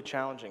that's really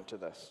challenging to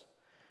this,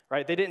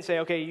 right? They didn't say,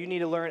 okay,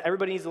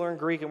 everybody needs to learn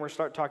Greek, and we're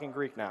start talking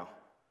Greek now.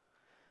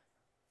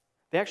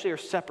 They actually are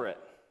separate.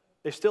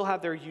 They still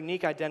have their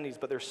unique identities,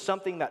 but there's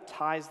something that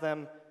ties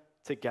them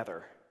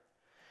together.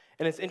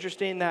 And it's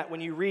interesting that when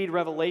you read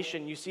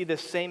Revelation, you see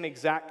this same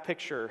exact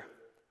picture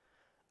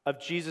of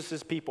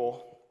Jesus'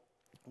 people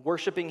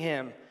worshiping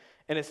him,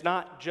 and it's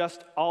not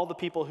just all the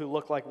people who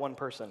look like one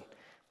person.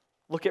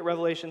 Look at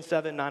Revelation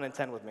 7, 9, and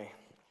 10 with me.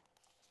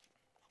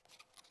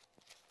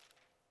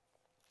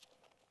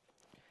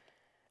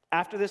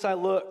 After this I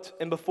looked,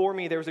 and before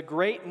me there was a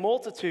great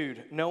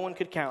multitude no one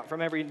could count,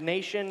 from every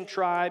nation,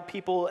 tribe,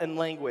 people, and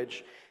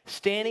language,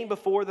 standing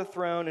before the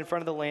throne in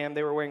front of the Lamb.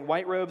 They were wearing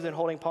white robes and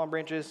holding palm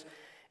branches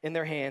in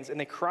their hands, and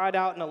they cried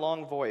out in a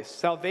long voice,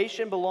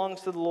 "Salvation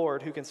belongs to the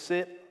Lord who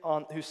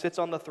sits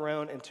on the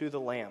throne, and to the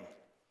Lamb."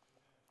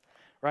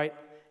 Right?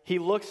 He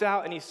looks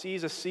out and he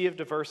sees a sea of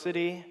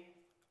diversity,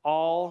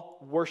 all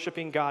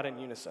worshiping God in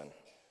unison.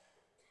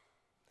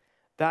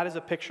 That is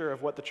a picture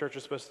of what the church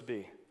is supposed to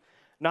be.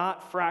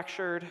 Not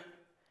fractured.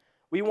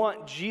 We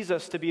want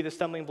Jesus to be the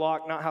stumbling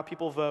block, not how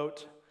people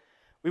vote.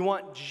 We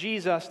want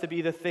Jesus to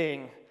be the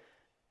thing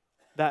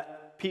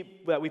that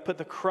we put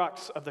the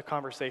crux of the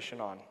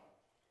conversation on.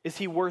 Is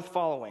he worth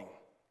following?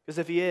 Because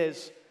if he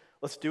is,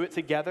 let's do it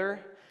together.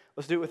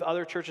 Let's do it with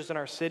other churches in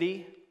our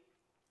city.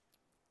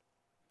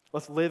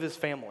 Let's live as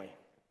family.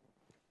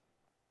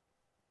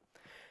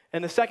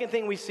 And the second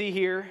thing we see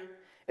here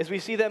is we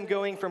see them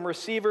going from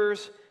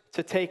receivers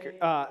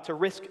to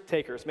risk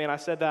takers. Man, I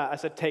said that. I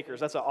said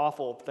takers. That's an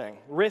awful thing.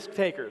 Risk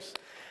takers.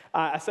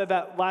 I said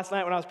that last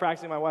night when I was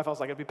practicing my wife. I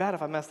was like, it'd be bad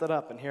if I messed that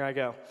up, and here I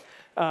go.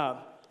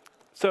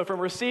 So from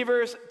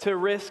receivers to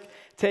risk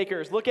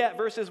takers. Look at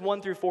verses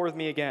 1 through 4 with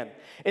me again.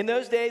 In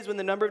those days when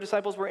the number of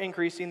disciples were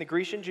increasing, the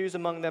Grecian Jews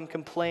among them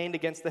complained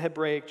against the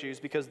Hebraic Jews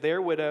because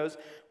their widows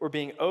were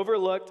being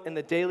overlooked in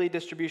the daily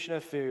distribution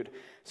of food.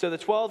 So the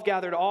 12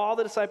 gathered all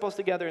the disciples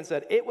together and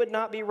said, "It would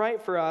not be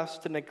right for us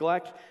to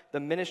neglect the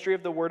ministry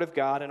of the word of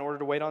God in order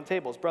to wait on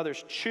tables.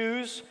 Brothers,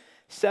 choose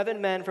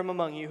 7 men from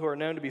among you who are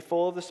known to be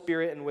full of the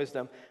Spirit and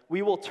wisdom.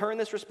 We will turn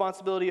this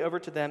responsibility over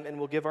to them and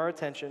will give our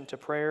attention to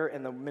prayer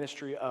and the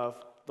ministry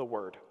of the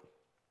word."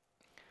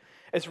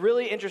 It's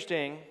really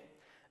interesting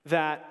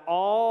that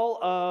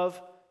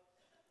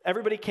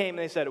everybody came and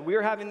they said,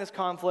 we're having this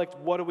conflict,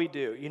 what do we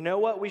do? You know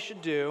what we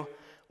should do?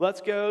 Let's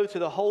go to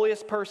the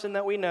holiest person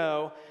that we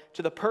know,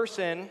 to the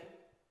person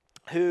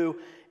who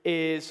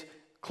is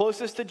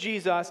closest to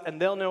Jesus,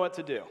 and they'll know what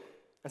to do.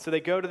 And so they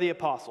go to the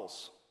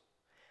apostles.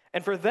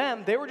 And for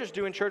them, they were just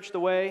doing church the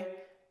way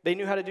they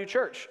knew how to do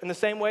church. In the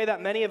same way that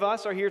many of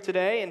us are here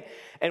today,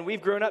 and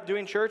we've grown up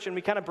doing church, and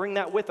we kind of bring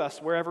that with us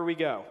wherever we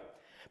go.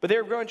 But they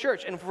were growing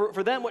church. And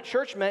for them, what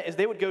church meant is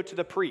they would go to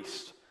the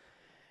priest.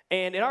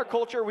 And in our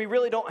culture, we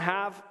really don't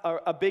have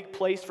a big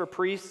place for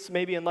priests,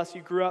 maybe unless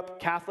you grew up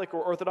Catholic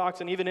or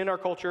Orthodox. And even in our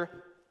culture,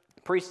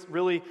 priests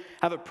really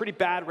have a pretty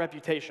bad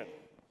reputation.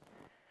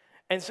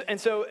 And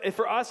so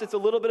for us, it's a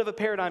little bit of a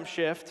paradigm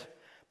shift.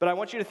 But I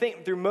want you to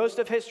think, through most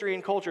of history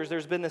and cultures,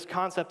 there's been this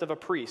concept of a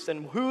priest.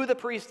 And who the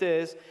priest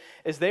is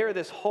they are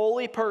this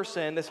holy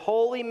person, this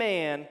holy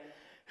man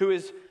who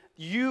is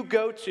you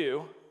go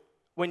to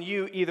when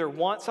you either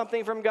want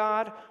something from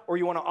God or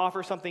you want to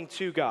offer something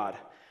to God.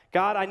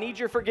 God, I need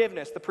your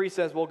forgiveness. The priest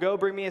says, well, go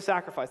bring me a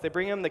sacrifice. They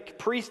bring him, the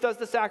priest does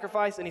the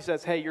sacrifice, and he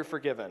says, hey, you're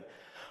forgiven.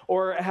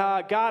 Or,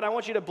 God, I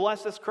want you to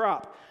bless this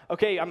crop.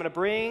 Okay, I'm going to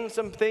bring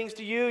some things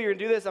to you. You're going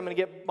to do this. I'm going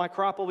to get, my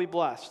crop will be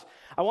blessed.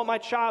 I want my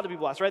child to be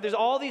blessed, right? There's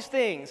all these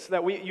things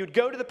that you'd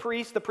go to the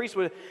priest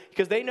would,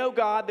 because they know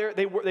God,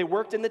 they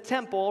worked in the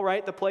temple,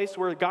 right? The place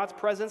where God's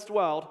presence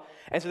dwelled,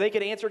 and so they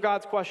could answer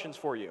God's questions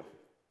for you.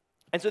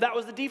 And so that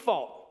was the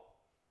default.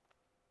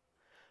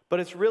 But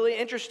it's really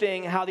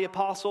interesting how the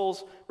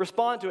apostles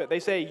respond to it.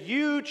 They say,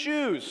 you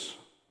choose.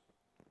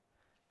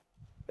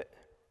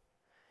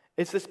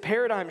 It's this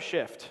paradigm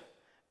shift.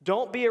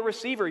 Don't be a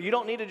receiver. You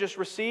don't need to just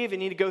receive. You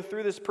need to go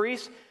through this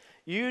priest.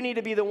 You need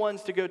to be the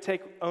ones to go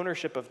take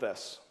ownership of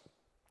this.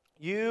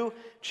 You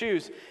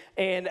choose.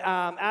 And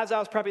as I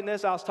was prepping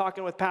this, I was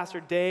talking with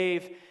Pastor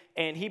Dave,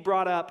 and he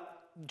brought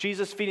up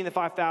Jesus feeding the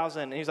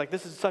 5,000. And he's like,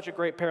 this is such a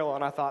great parallel.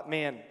 And I thought,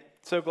 man,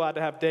 so glad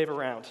to have Dave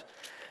around.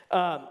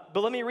 But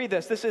let me read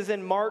this. This is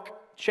in Mark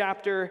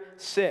chapter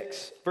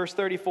 6, verse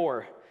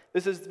 34.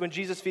 This is when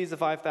Jesus feeds the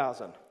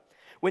 5,000.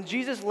 When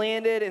Jesus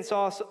landed and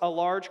saw a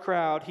large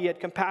crowd, he had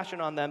compassion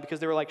on them because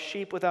they were like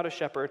sheep without a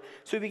shepherd.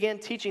 So he began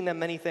teaching them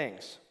many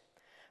things.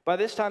 By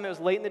this time, it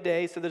was late in the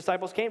day, so the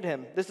disciples came to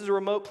him. This is a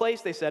remote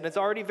place, they said, and it's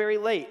already very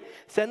late.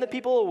 Send the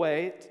people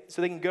away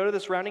so they can go to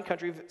the surrounding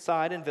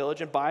countryside and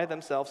village and buy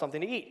themselves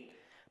something to eat.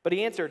 But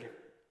he answered,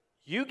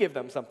 you give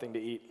them something to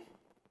eat.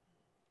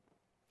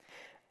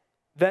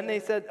 Then they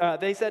said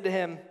to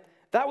him,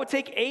 that would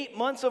take 8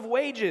 months of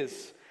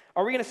wages.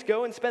 Are we going to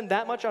go and spend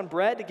that much on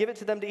bread to give it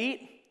to them to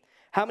eat?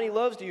 How many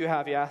loaves do you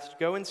have, he asked.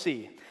 Go and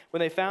see. When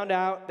they found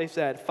out, they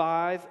said,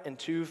 5 and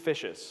 2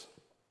 fishes.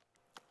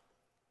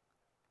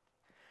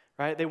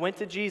 Right? They went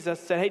to Jesus,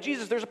 said, hey,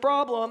 Jesus, there's a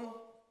problem.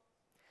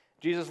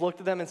 Jesus looked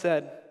at them and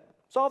said,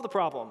 solve the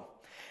problem.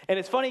 And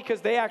it's funny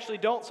because they actually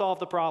don't solve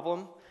the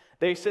problem.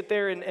 They sit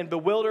there in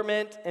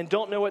bewilderment and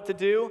don't know what to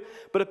do.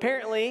 But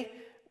apparently,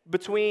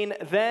 between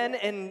then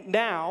and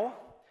now,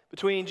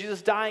 between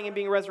Jesus dying and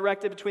being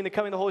resurrected, between the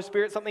coming of the Holy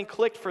Spirit, something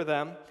clicked for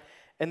them,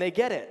 and they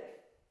get it.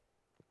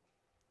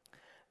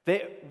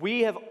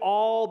 We have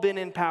all been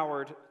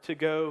empowered to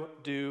go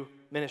do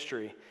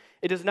ministry.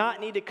 It does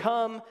not need to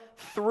come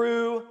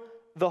through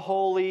the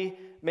holy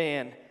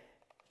man.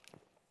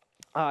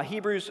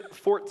 Hebrews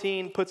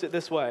 14 puts it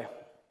this way.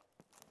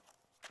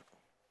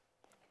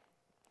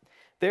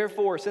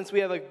 Therefore, since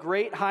we have a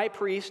great high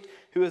priest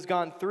who has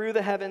gone through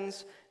the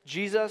heavens,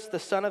 Jesus, the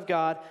Son of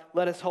God,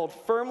 let us hold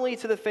firmly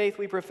to the faith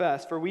we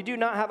profess. For we do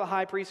not have a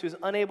high priest who is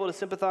unable to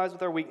sympathize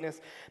with our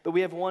weakness, but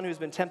we have one who has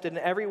been tempted in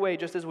every way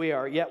just as we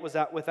are, yet was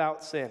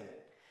without sin.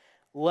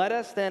 Let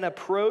us then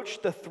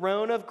approach the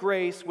throne of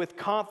grace with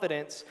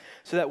confidence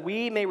so that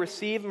we may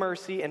receive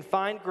mercy and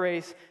find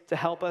grace to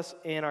help us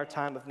in our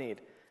time of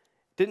need.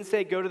 Didn't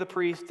say go to the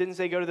priest, didn't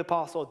say go to the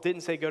apostle,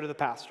 didn't say go to the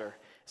pastor.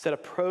 It said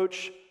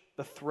approach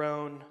the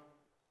throne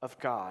of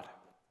God.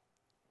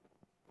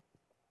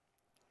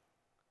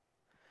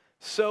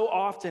 So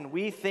often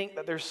we think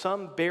that there's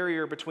some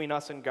barrier between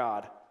us and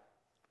God,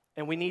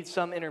 and we need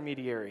some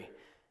intermediary.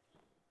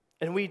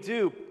 And we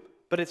do,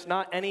 but it's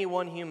not any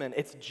one human,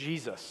 it's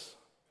Jesus.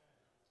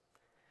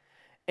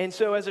 And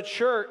so as a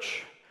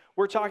church,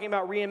 we're talking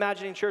about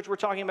reimagining church. We're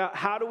talking about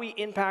how do we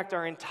impact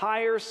our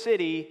entire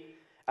city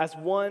as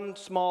one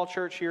small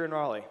church here in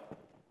Raleigh.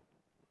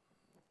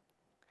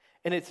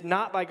 And it's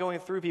not by going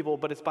through people,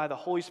 but it's by the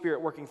Holy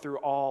Spirit working through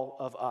all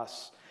of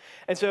us.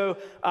 And so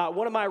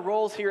one of my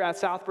roles here at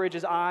Southbridge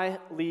is I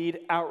lead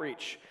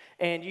outreach.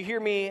 And you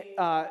hear me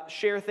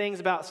share things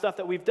about stuff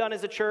that we've done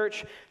as a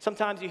church.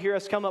 Sometimes you hear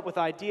us come up with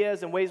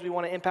ideas and ways we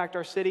want to impact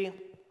our city.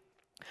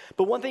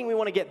 But one thing we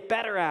want to get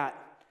better at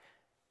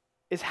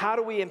is how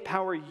do we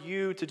empower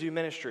you to do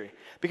ministry?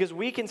 Because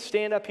we can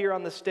stand up here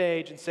on the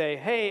stage and say,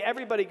 hey,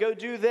 everybody go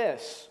do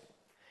this.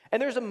 And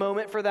there's a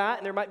moment for that,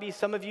 and there might be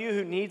some of you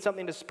who need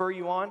something to spur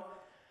you on.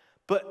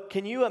 But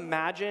can you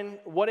imagine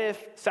what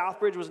if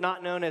Southbridge was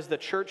not known as the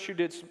church who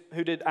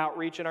did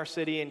outreach in our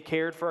city and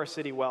cared for our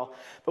city well?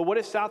 But what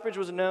if Southbridge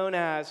was known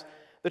as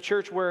the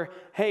church where,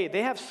 hey,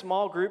 they have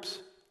small groups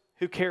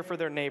who care for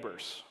their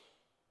neighbors?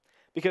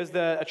 Because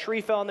a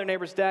tree fell on their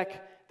neighbor's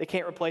deck, they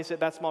can't replace it,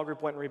 that small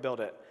group went and rebuilt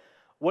it.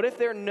 What if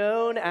they're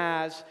known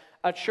as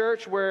a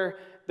church where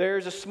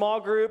there's a small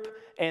group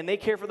and they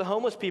care for the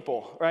homeless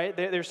people, right?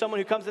 There's someone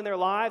who comes in their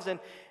lives and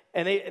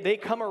they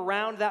come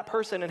around that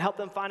person and help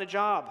them find a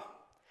job.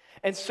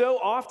 And so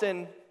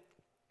often,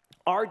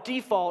 our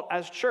default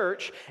as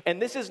church, and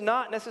this is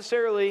not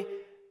necessarily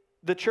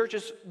the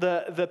churches,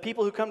 the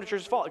people who come to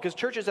church's fault, because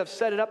churches have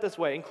set it up this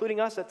way, including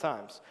us at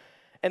times.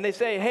 And they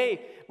say,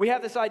 hey, we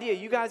have this idea,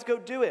 you guys go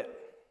do it.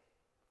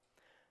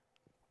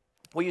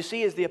 What you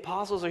see is the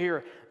apostles are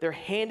here, they're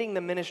handing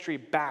the ministry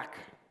back.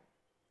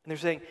 And they're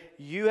saying,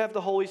 you have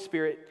the Holy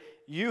Spirit,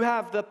 you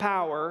have the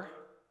power,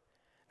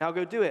 now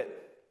go do it.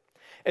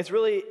 It's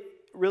really,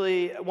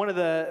 really one of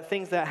the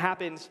things that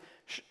happens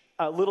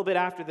a little bit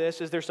after this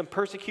is there's some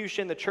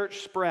persecution, the church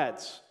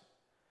spreads.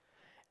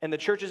 And the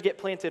churches get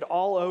planted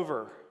all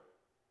over.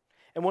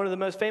 And one of the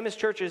most famous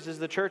churches is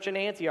the church in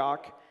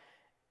Antioch.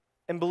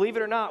 And believe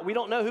it or not, we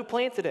don't know who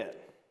planted it.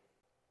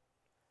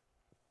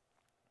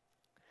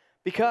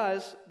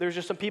 Because there's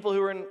just some people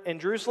who were in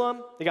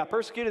Jerusalem, they got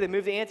persecuted, they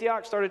moved to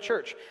Antioch, started a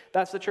church.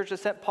 That's the church that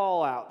sent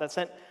Paul out, that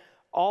sent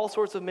all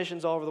sorts of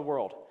missions all over the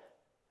world.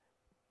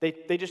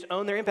 They just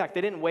own their impact.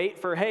 They didn't wait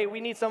for, hey,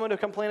 we need someone to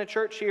come plant a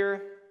church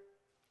here.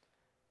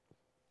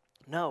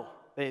 No,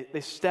 they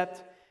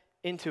stepped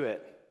into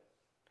it.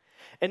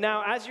 And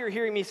now, as you're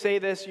hearing me say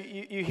this,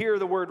 you hear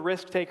the word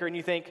risk taker and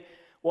you think,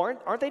 well,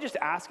 aren't they just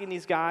asking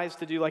these guys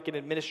to do like an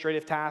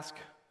administrative task?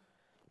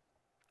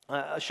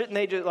 Shouldn't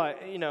they just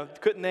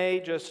couldn't they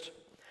just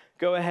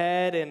go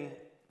ahead and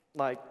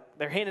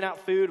they're handing out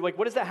food? Like,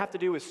 what does that have to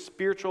do with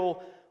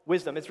spiritual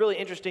wisdom? It's really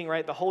interesting,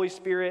 right? The Holy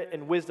Spirit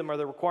and wisdom are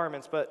the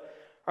requirements, but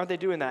aren't they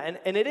doing that?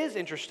 And it is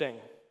interesting.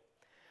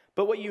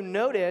 But what you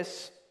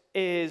notice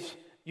is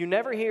you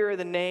never hear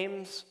the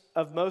names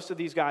of most of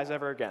these guys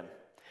ever again.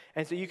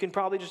 And so you can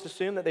probably just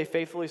assume that they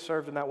faithfully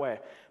served in that way.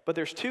 But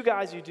there's two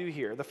guys you do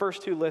hear, the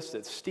first two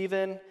listed,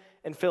 Stephen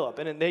and Philip.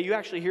 And you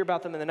actually hear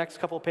about them in the next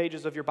couple of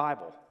pages of your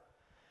Bible.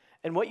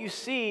 And what you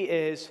see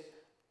is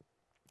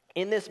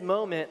in this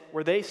moment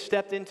where they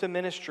stepped into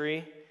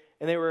ministry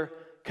and they were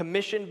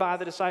commissioned by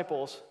the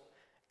disciples,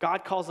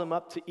 God calls them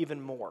up to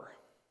even more.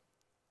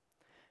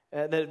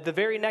 The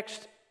very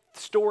next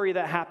story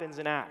that happens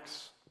in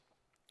Acts,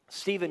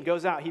 Stephen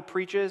goes out, he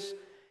preaches,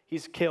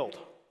 he's killed.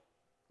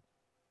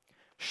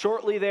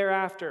 Shortly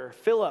thereafter,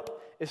 Philip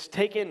is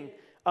taken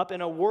up in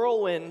a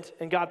whirlwind,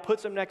 and God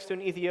puts him next to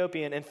an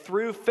Ethiopian, and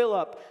through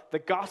Philip, the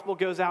gospel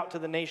goes out to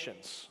the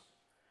nations.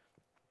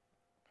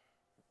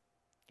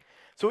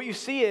 So what you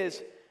see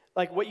is,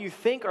 what you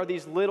think are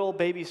these little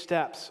baby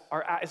steps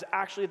is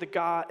actually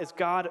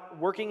God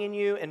working in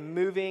you and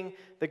moving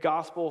the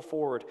gospel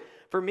forward.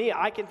 For me,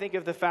 I can think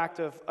of the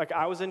fact of,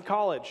 I was in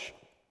college,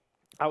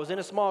 I was in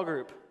a small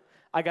group,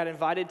 I got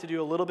invited to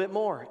do a little bit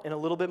more and a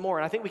little bit more.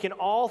 And I think we can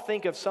all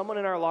think of someone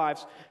in our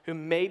lives who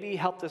maybe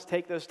helped us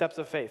take those steps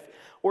of faith.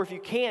 Or if you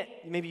can't,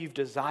 maybe you've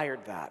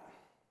desired that.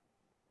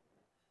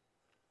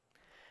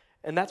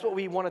 And that's what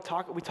we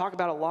talk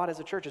about a lot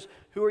as a church is,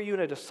 who are you in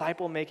a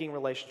disciple-making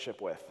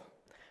relationship with?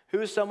 Who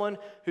is someone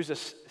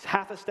who's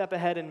half a step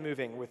ahead and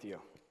moving with you?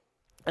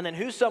 And then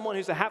who's someone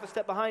who's a half a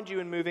step behind you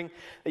and moving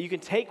that you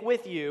can take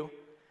with you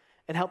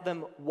and help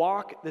them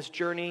walk this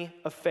journey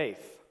of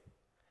faith?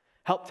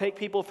 Help take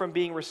people from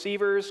being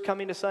receivers,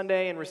 coming to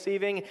Sunday and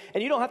receiving.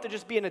 And you don't have to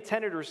just be an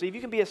attender to receive.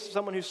 You can be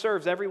someone who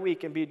serves every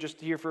week and be just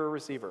here for a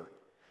receiver.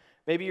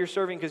 Maybe you're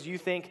serving because you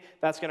think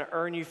that's going to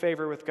earn you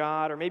favor with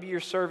God. Or maybe you're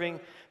serving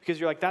because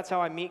you're like, that's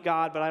how I meet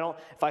God. But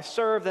if I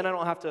serve, then I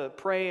don't have to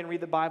pray and read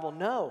the Bible.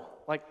 No,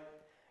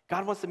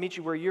 God wants to meet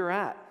you where you're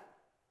at.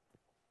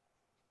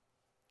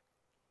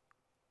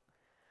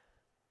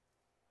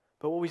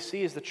 But what we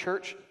see is the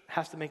church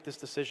has to make this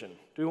decision.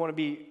 Do we want to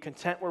be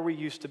content where we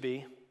used to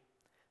be,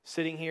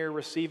 sitting here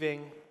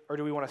receiving, or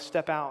do we want to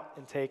step out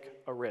and take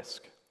a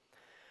risk?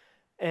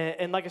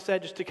 And like I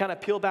said, just to kind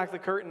of peel back the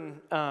curtain,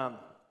 I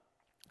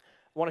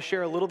want to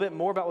share a little bit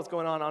more about what's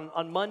going on.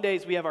 On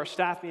Mondays, we have our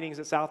staff meetings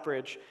at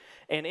Southbridge.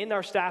 And in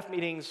our staff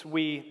meetings,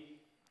 we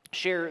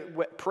share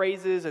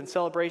praises and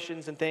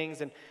celebrations and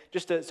things, and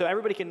so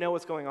everybody can know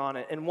what's going on.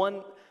 And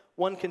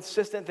one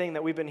consistent thing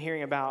that we've been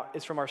hearing about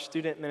is from our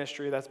student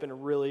ministry that's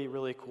been really,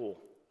 really cool.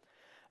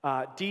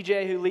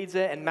 DJ, who leads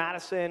it, and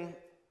Madison,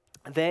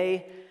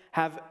 they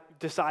have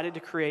decided to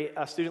create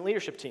a student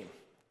leadership team.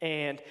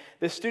 And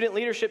this student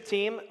leadership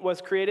team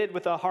was created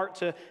with a heart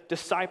to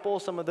disciple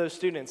some of those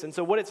students. And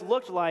so what it's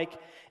looked like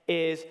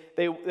is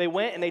they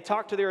went and they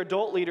talked to their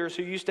adult leaders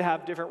who used to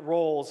have different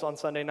roles on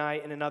Sunday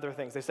night and in other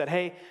things. They said,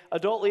 hey,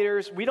 adult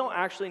leaders, we don't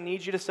actually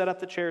need you to set up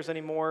the chairs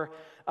anymore,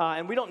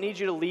 and we don't need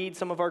you to lead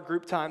some of our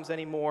group times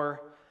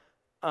anymore.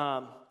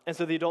 And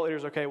so the adult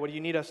leaders, okay, what do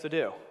you need us to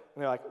do?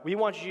 And they're like, we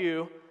want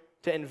you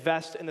to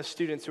invest in the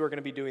students who are going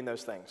to be doing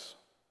those things.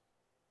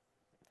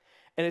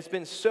 And it's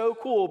been so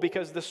cool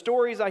because the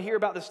stories I hear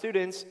about the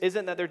students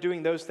isn't that they're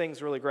doing those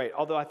things really great,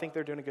 although I think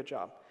they're doing a good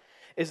job.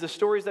 Is the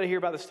stories that I hear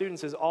about the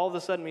students is all of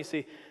a sudden we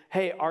see,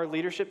 hey, our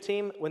leadership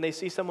team, when they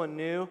see someone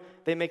new,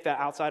 they make that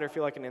outsider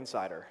feel like an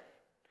insider.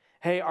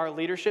 Hey, our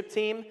leadership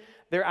team,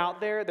 they're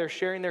out there, they're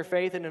sharing their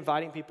faith and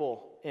inviting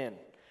people in.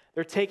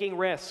 They're taking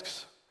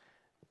risks.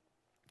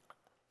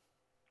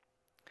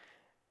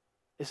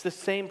 It's the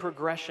same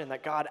progression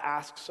that God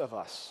asks of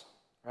us,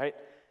 right?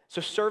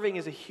 So serving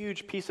is a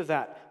huge piece of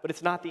that, but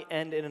it's not the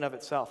end in and of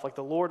itself.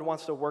 The Lord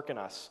wants to work in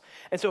us.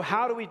 And so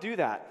how do we do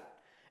that?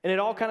 And it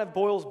all kind of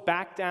boils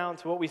back down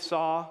to what we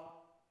saw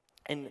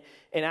in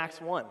Acts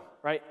 1,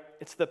 right?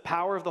 It's the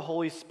power of the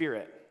Holy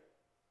Spirit,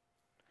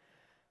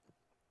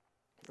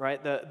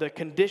 right? The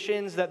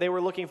conditions that they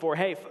were looking for.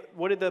 Hey,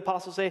 what did the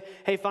apostles say?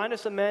 Hey, find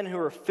us some men who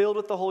are filled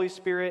with the Holy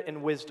Spirit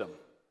and wisdom.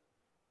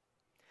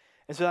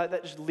 And so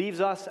that just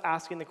leaves us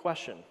asking the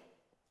question,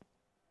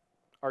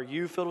 are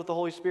you filled with the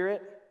Holy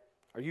Spirit?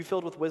 Are you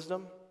filled with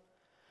wisdom? And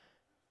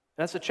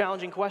that's a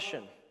challenging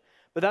question,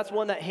 but that's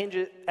one that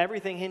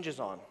everything hinges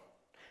on.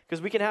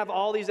 Because we can have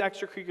all these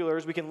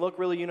extracurriculars, we can look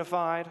really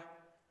unified,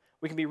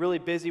 we can be really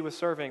busy with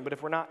serving, but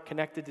if we're not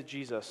connected to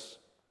Jesus,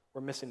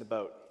 we're missing the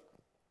boat.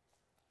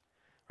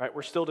 Right?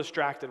 We're still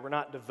distracted, we're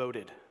not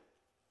devoted.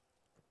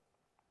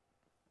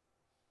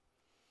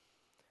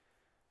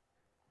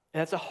 And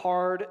that's a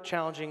hard,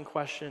 challenging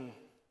question.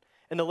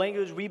 And the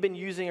language we've been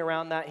using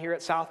around that here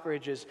at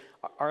Southbridge is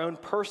our own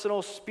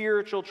personal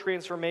spiritual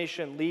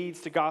transformation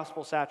leads to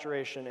gospel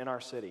saturation in our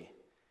city.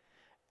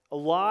 A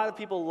lot of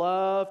people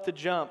love to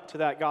jump to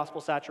that gospel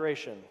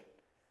saturation,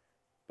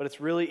 but it's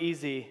really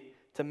easy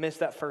to miss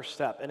that first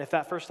step. And if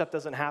that first step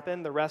doesn't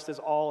happen, the rest is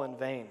all in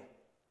vain.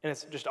 And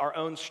it's just our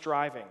own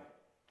striving.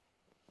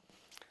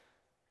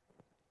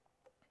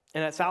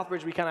 And at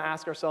Southbridge, we kind of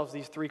ask ourselves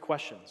these three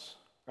questions,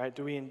 right?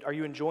 Are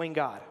you enjoying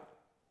God?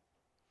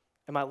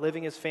 Am I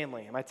living as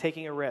family? Am I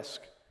taking a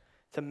risk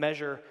to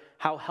measure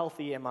how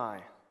healthy am I?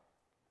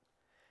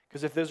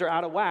 Because if those are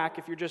out of whack,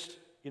 if you're just,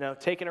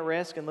 taking a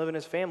risk and living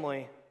as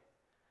family,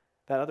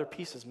 that other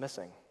piece is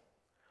missing.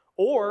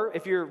 Or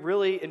if you're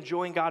really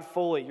enjoying God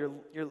fully, you're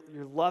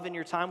loving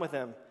your time with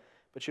Him,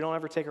 but you don't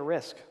ever take a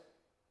risk,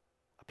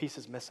 a piece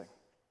is missing.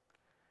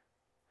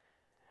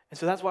 And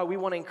so that's why we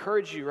want to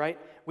encourage you, right?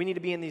 We need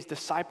to be in these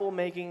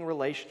disciple-making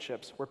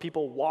relationships where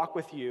people walk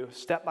with you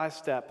step by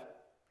step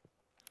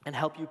and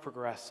help you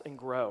progress and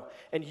grow.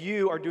 And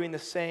you are doing the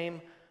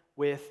same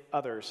with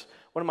others.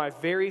 One of my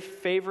very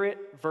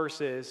favorite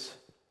verses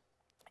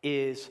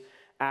is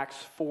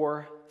Acts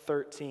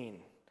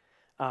 4:13.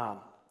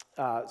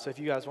 So if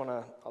you guys want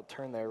to, I'll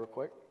turn there real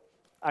quick.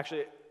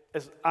 Actually,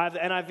 I have the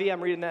NIV,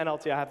 I'm reading the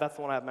NLT, that's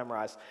the one I have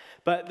memorized.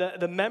 But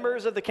the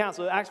members of the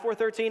council, Acts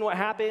 4:13, what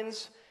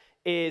happens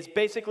is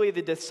basically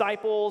the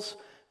disciples,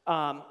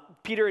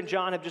 Peter and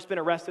John have just been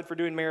arrested for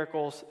doing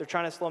miracles. They're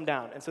trying to slow them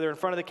down. And so they're in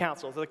front of the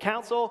council.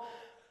 So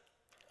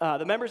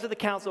the members of the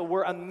council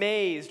were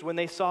amazed when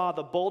they saw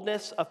the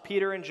boldness of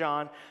Peter and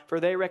John,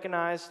 for they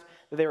recognized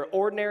that they were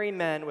ordinary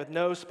men with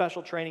no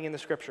special training in the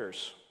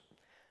scriptures.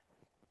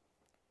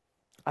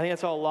 I think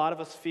that's how a lot of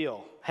us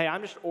feel. Hey,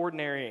 I'm just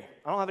ordinary.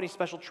 I don't have any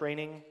special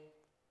training.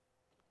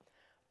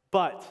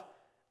 But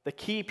the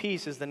key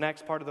piece is the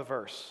next part of the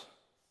verse.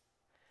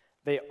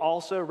 They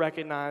also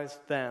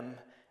recognized them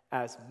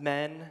as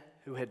men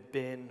who had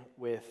been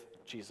with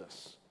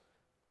Jesus.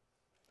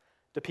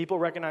 Do people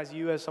recognize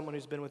you as someone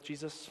who's been with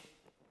Jesus?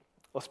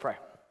 Let's pray.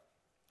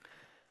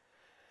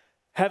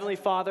 Heavenly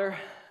Father,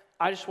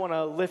 I just want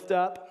to lift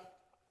up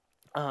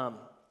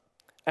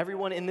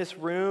everyone in this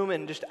room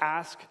and just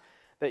ask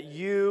that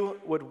you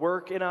would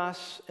work in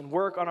us and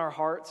work on our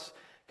hearts.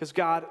 Because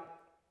God,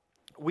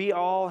 we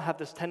all have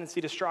this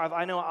tendency to strive.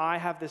 I know I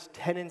have this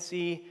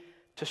tendency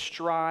to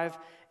strive,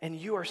 and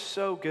you are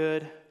so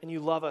good and you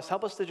love us.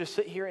 Help us to just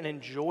sit here and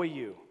enjoy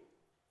you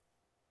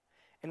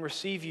and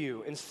receive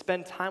you and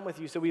spend time with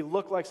you so we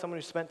look like someone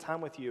who spent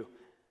time with you.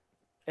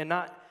 And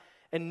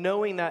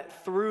knowing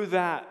that through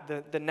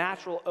that, the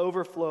natural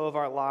overflow of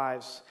our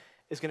lives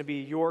is going to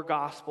be your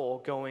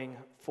gospel going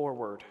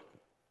forward.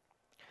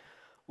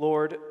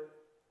 Lord,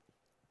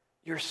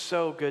 you're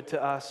so good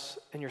to us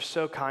and you're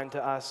so kind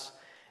to us.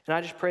 And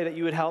I just pray that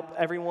you would help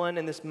everyone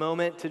in this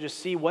moment to just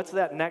see what's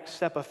that next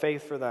step of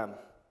faith for them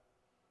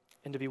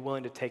and to be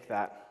willing to take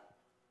that.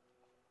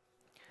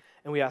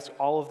 And we ask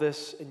all of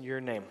this in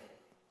your name.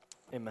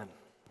 Amen.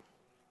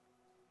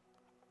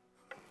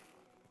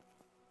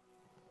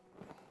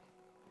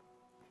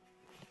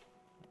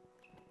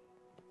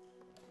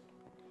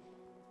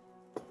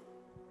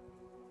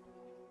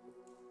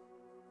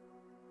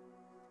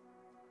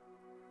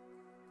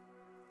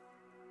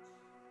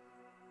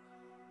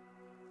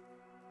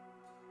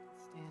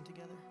 Stand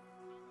together.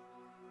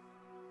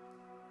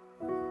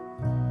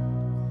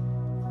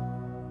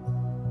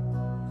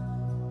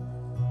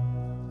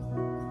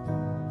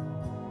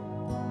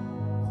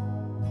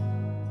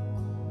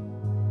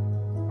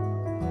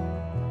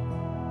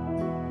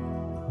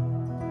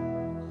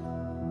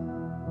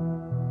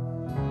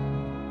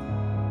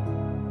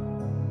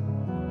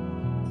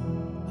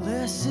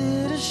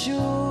 Blessed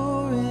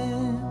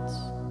assurance,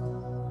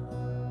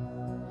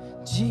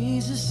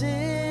 Jesus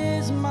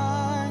is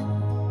mine.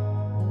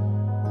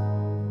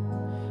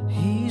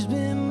 He's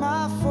been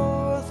my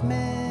fourth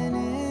man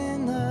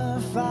in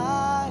the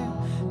fire,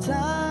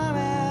 time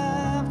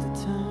after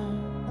time.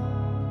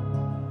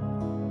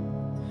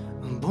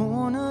 I'm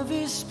born of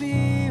his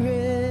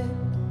spirit,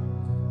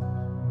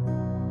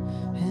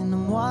 and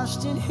I'm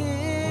washed in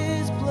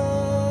his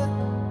blood.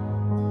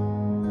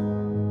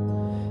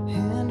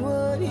 And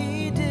what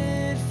he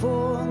did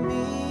for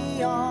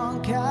me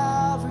on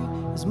Calvary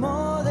is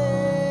more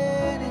than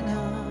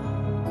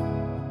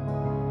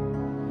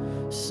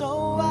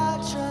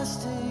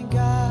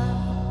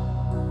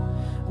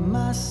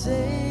my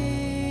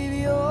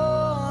Savior,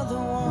 the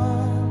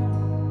one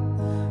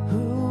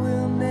who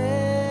will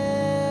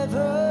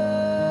never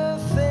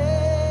fail.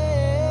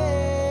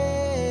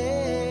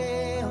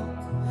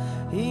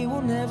 He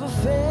will never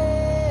fail.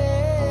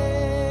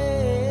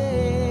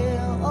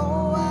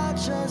 Oh, I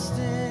trust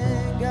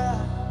in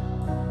God,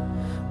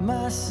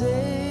 my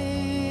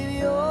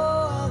Savior,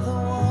 the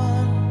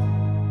one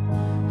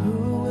who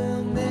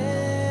will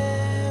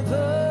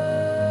never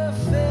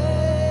fail.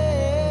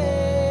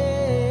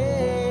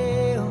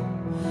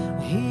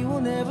 He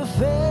will never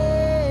fail.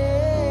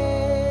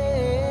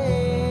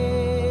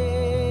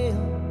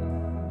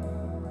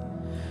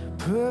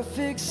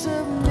 Perfect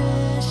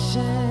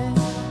submission,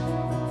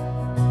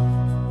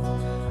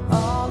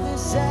 all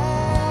is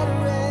at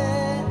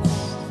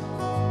rest.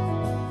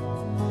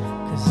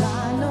 'Cause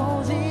I know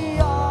the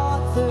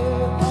author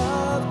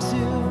of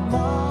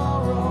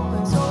tomorrow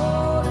has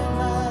ordered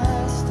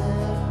my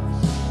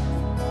steps.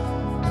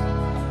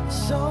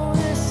 So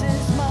this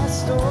is my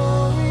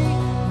story,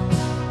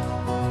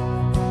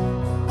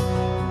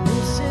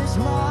 this is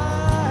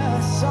my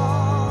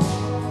song.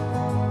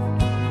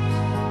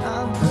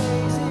 I'm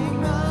praising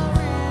my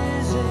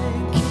risen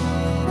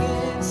King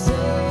and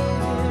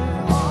Savior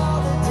all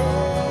the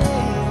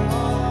day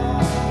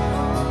long.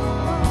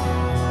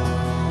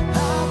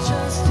 I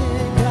trust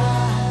in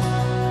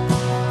God,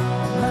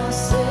 my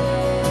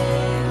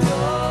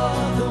Savior,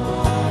 the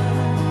one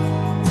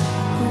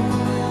who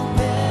will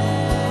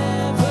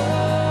never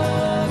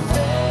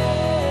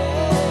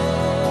fail.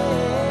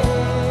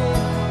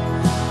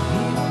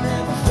 He will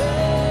never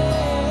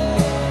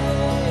fail.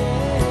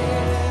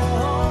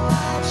 Oh,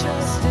 I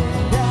trust in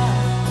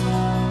God,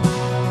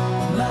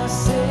 my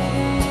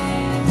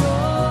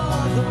Savior,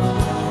 the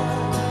one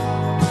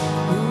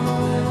who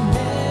will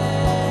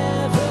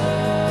never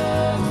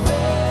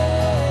fail.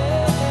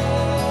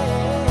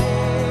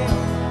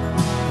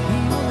 He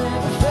will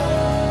never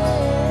fail.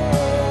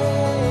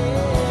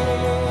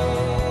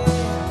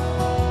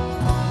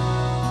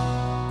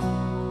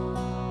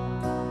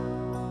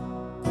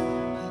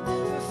 He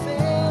never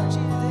failed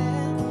you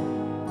then,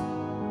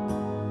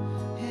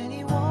 and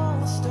he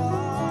won't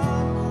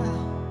start now.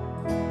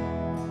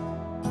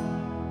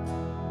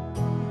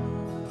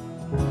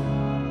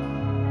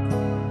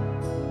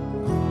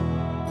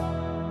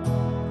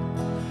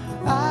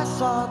 I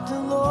sought the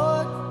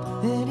Lord,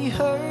 and he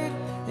heard,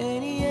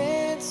 and he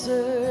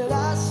answered.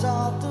 I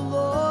sought the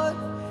Lord,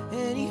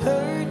 and he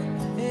heard,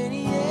 and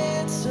he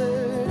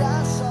answered.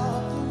 I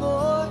sought the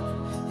Lord,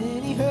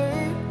 and he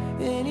heard,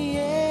 and he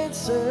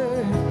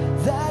answered.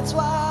 That's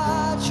why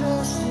I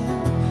trust him.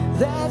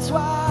 That's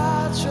why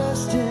I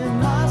trust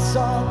him. I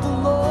sought the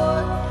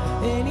Lord,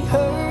 and he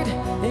heard,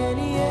 and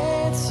he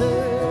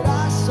answered.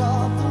 I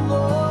sought the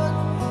Lord,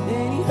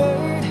 and he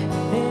heard,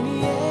 and he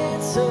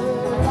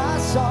answered. I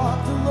sought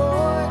the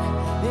Lord,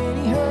 and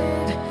he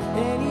heard,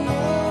 and he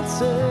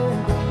answered.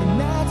 And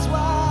that's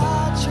why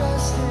I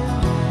trust him.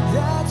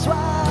 That's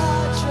why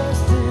I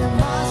trust him.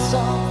 I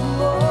sought the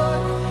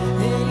Lord,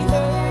 and he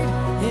heard,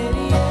 and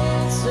he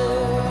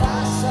answered.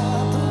 I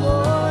sought the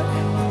Lord,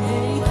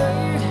 and he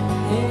heard,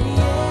 and he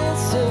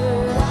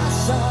answered. I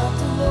sought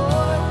the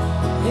Lord,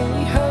 and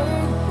he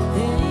heard,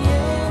 and he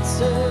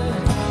answered.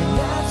 And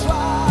that's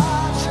why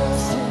I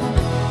trust him.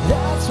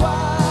 That's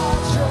why I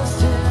trust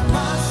him.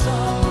 I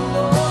sought the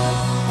Lord,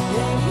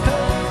 and he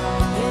heard,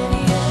 and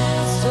he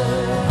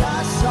answered.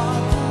 I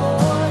sought the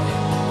Lord,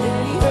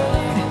 and he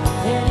heard,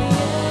 and he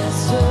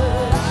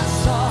answered. I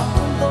sought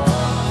the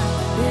Lord,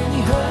 and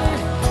he heard,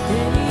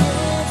 and he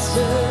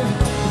answered.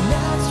 And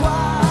that's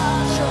why I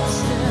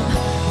trust him.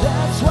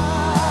 That's why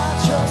I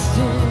trust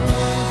in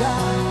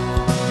God,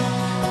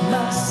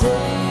 my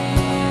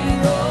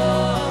Savior,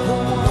 the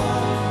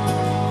one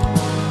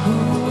who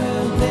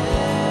will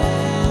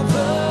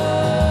never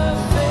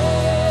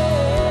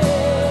fail.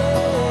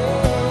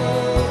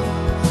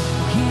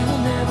 He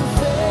will never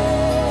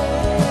fail.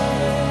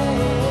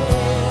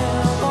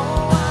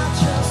 Oh, I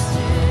trust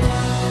in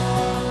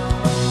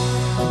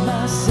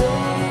my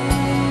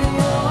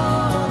Savior,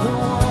 the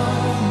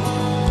one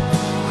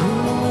who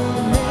will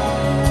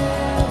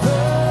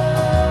never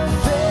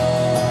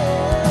fail.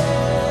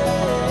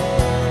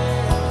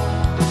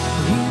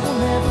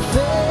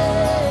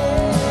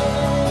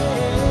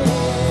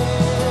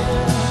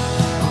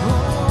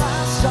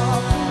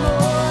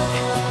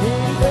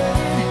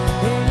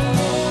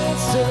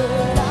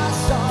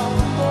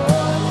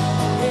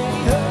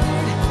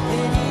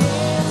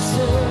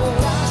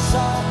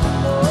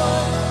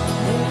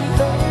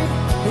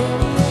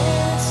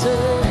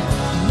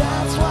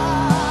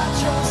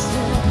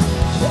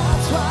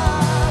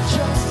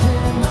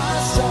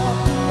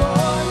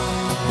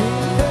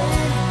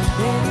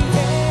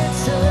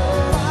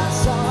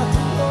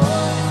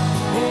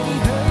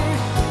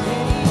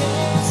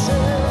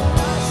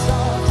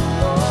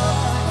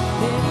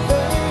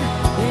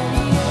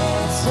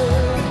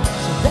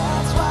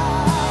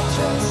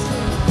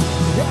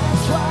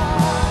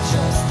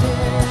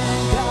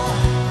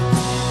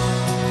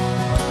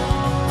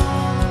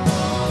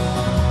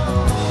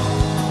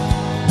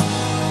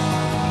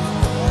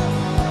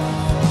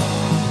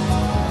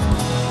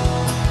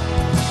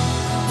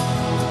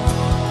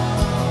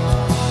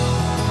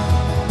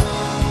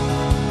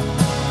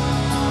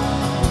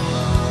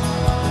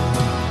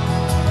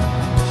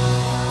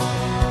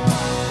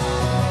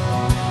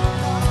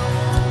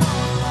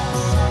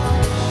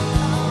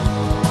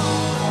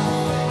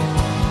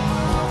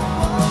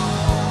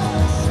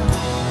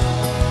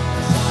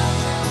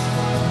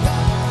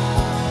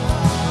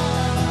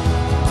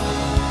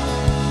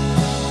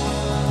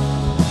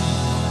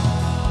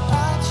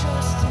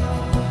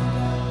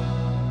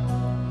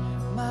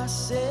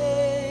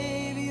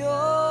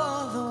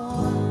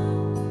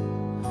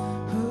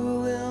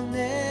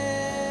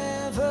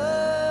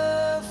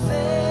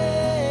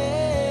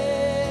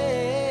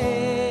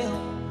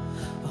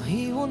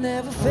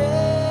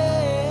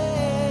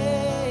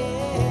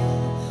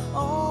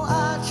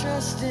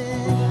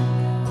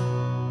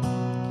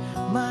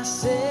 my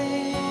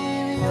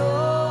Savior,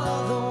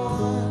 the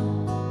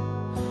one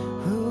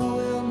who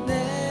will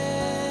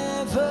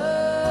never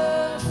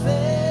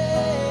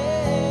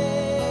fail.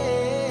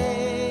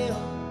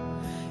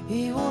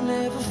 He will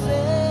never fail.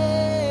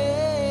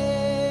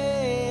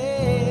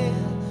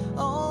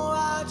 Oh,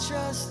 I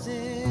trust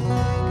in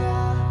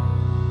God.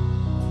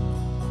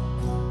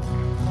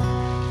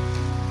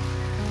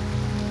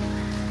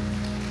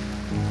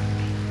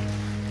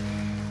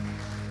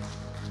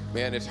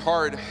 Man, it's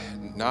hard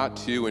not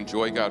to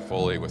enjoy God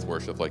fully with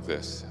worship like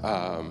this.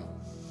 My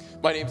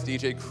name's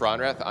DJ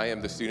Cronrath. I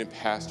am the student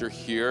pastor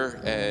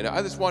here, and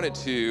I just wanted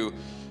to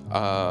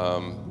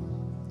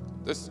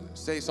just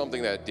say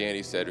something that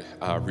Danny said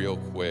real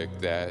quick,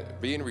 that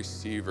being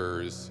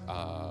receivers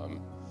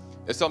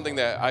is something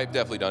that I've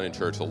definitely done in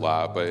church a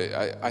lot, but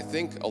I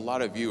think a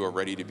lot of you are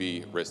ready to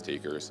be risk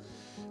takers.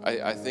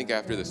 I think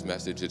after this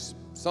message, it's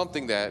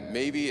something that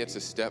maybe it's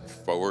a step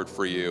forward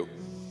for you.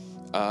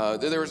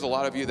 There's a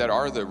lot of you that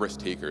are the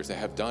risk takers that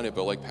have done it,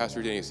 but like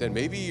Pastor Danny said,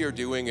 maybe you're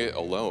doing it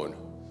alone.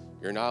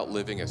 You're not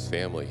living as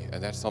family,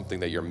 and that's something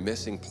that you're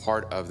missing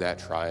part of that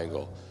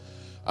triangle.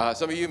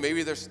 Some of you,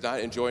 maybe they're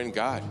not enjoying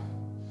God.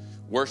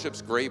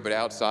 Worship's great, but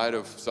outside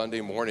of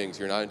Sunday mornings,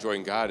 you're not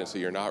enjoying God, and so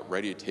you're not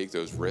ready to take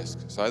those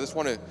risks. So I just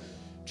want to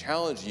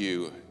challenge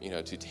you,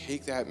 to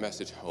take that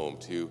message home,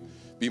 to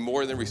be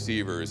more than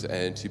receivers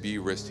and to be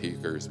risk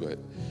takers. But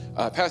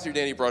Pastor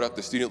Danny brought up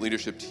the student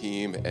leadership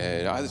team,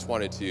 and I just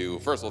wanted to,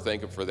 first of all,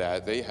 thank him for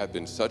that. They have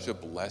been such a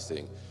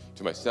blessing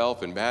to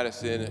myself and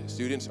Madison.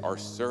 Students are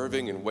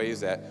serving in ways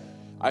that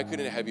I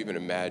couldn't have even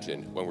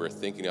imagined when we were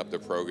thinking up the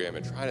program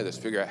and trying to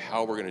just figure out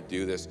how we're going to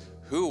do this,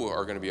 who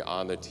are going to be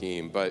on the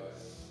team. But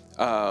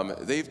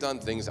they've done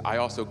things I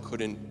also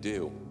couldn't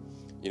do.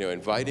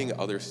 Inviting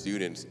other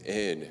students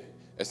in.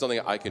 It's something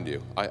I can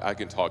do. I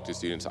can talk to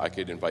students. I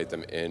could invite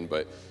them in,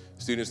 but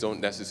students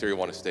don't necessarily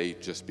want to stay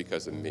just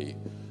because of me.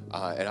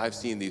 And I've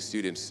seen these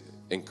students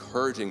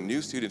encouraging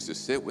new students to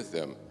sit with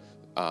them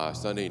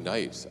Sunday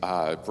nights,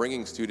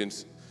 bringing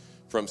students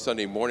from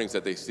Sunday mornings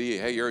that they see,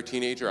 hey, you're a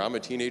teenager, I'm a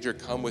teenager,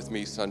 come with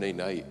me Sunday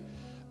night.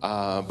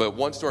 But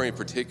one story in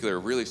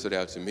particular really stood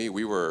out to me.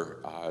 We were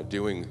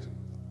doing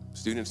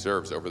student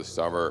serves over the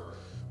summer.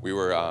 We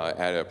were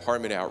at an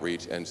apartment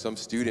outreach, and some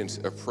students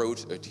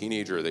approached a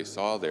teenager they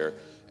saw there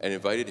and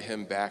invited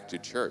him back to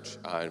church,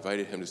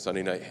 invited him to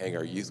Sunday night hang,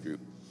 our youth group.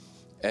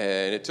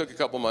 And it took a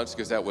couple months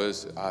because that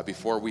was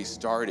before we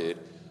started.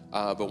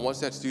 But once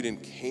that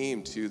student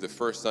came to the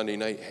first Sunday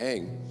night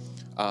hang,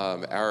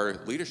 our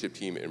leadership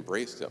team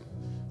embraced him.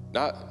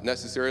 Not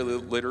necessarily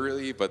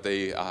literally, but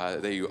they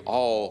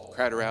all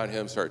crowded around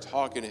him, started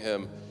talking to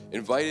him,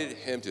 invited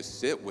him to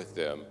sit with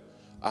them,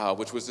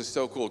 which was just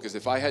so cool, because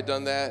if I had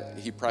done that,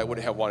 he probably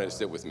wouldn't have wanted to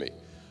sit with me.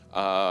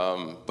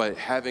 But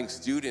having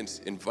students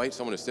invite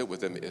someone to sit with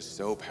them is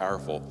so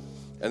powerful.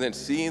 And then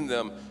seeing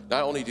them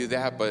not only do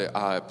that,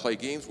 but play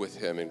games with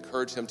him,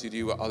 encourage him to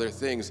do other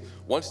things.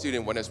 One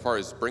student went as far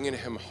as bringing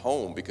him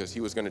home because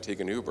he was going to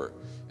take an Uber.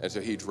 And so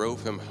he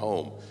drove him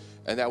home.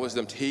 And that was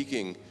them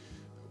taking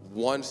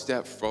one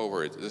step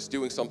forward, just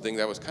doing something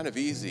that was kind of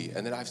easy.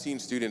 And then I've seen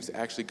students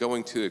actually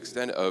going to the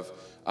extent of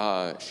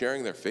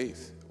sharing their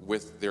faith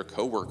with their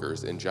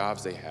coworkers in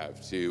jobs they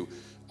have, to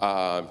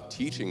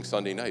teaching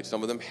Sunday night.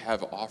 Some of them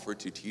have offered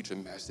to teach a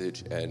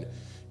message, and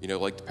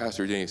like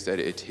Pastor Danny said,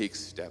 it takes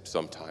steps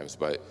sometimes,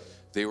 but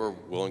they were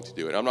willing to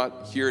do it. I'm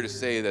not here to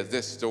say that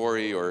this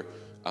story or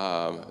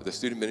the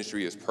student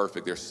ministry is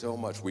perfect. There's so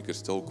much we could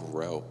still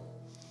grow.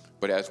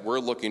 But as we're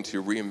looking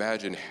to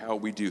reimagine how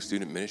we do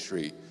student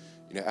ministry,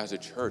 as a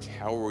church,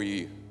 how are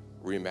we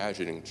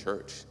reimagining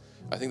church?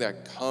 I think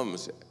that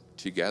comes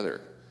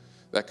together.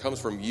 That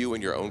comes from you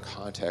in your own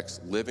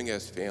context, living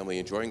as family,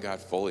 enjoying God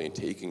fully, and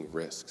taking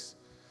risks.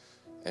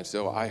 And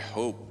so I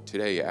hope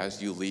today, as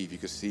you leave, you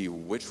can see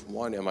which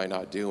one am I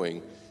not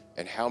doing,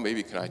 and how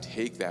maybe can I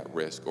take that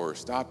risk, or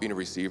stop being a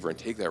receiver and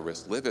take that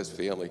risk, live as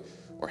family,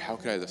 or how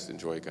can I just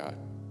enjoy God?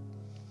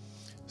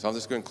 So I'm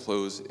just going to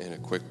close in a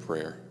quick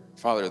prayer.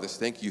 Father, just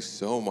thank you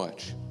so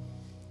much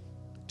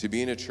to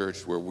be in a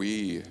church where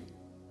we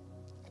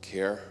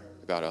care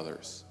about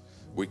others.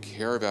 We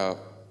care about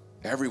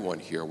everyone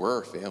here.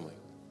 We're a family.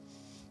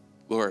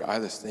 Lord, I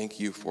just thank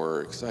you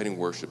for exciting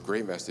worship,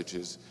 great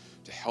messages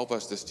to help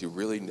us just to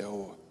really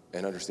know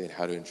and understand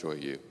how to enjoy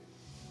you.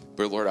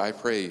 But Lord, I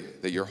pray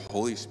that your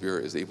Holy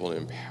Spirit is able to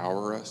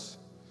empower us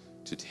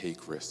to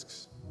take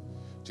risks,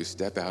 to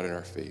step out in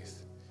our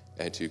faith,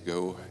 and to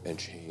go and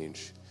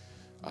change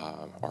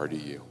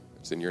RDU.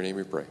 It's in your name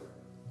we pray.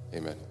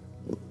 Amen.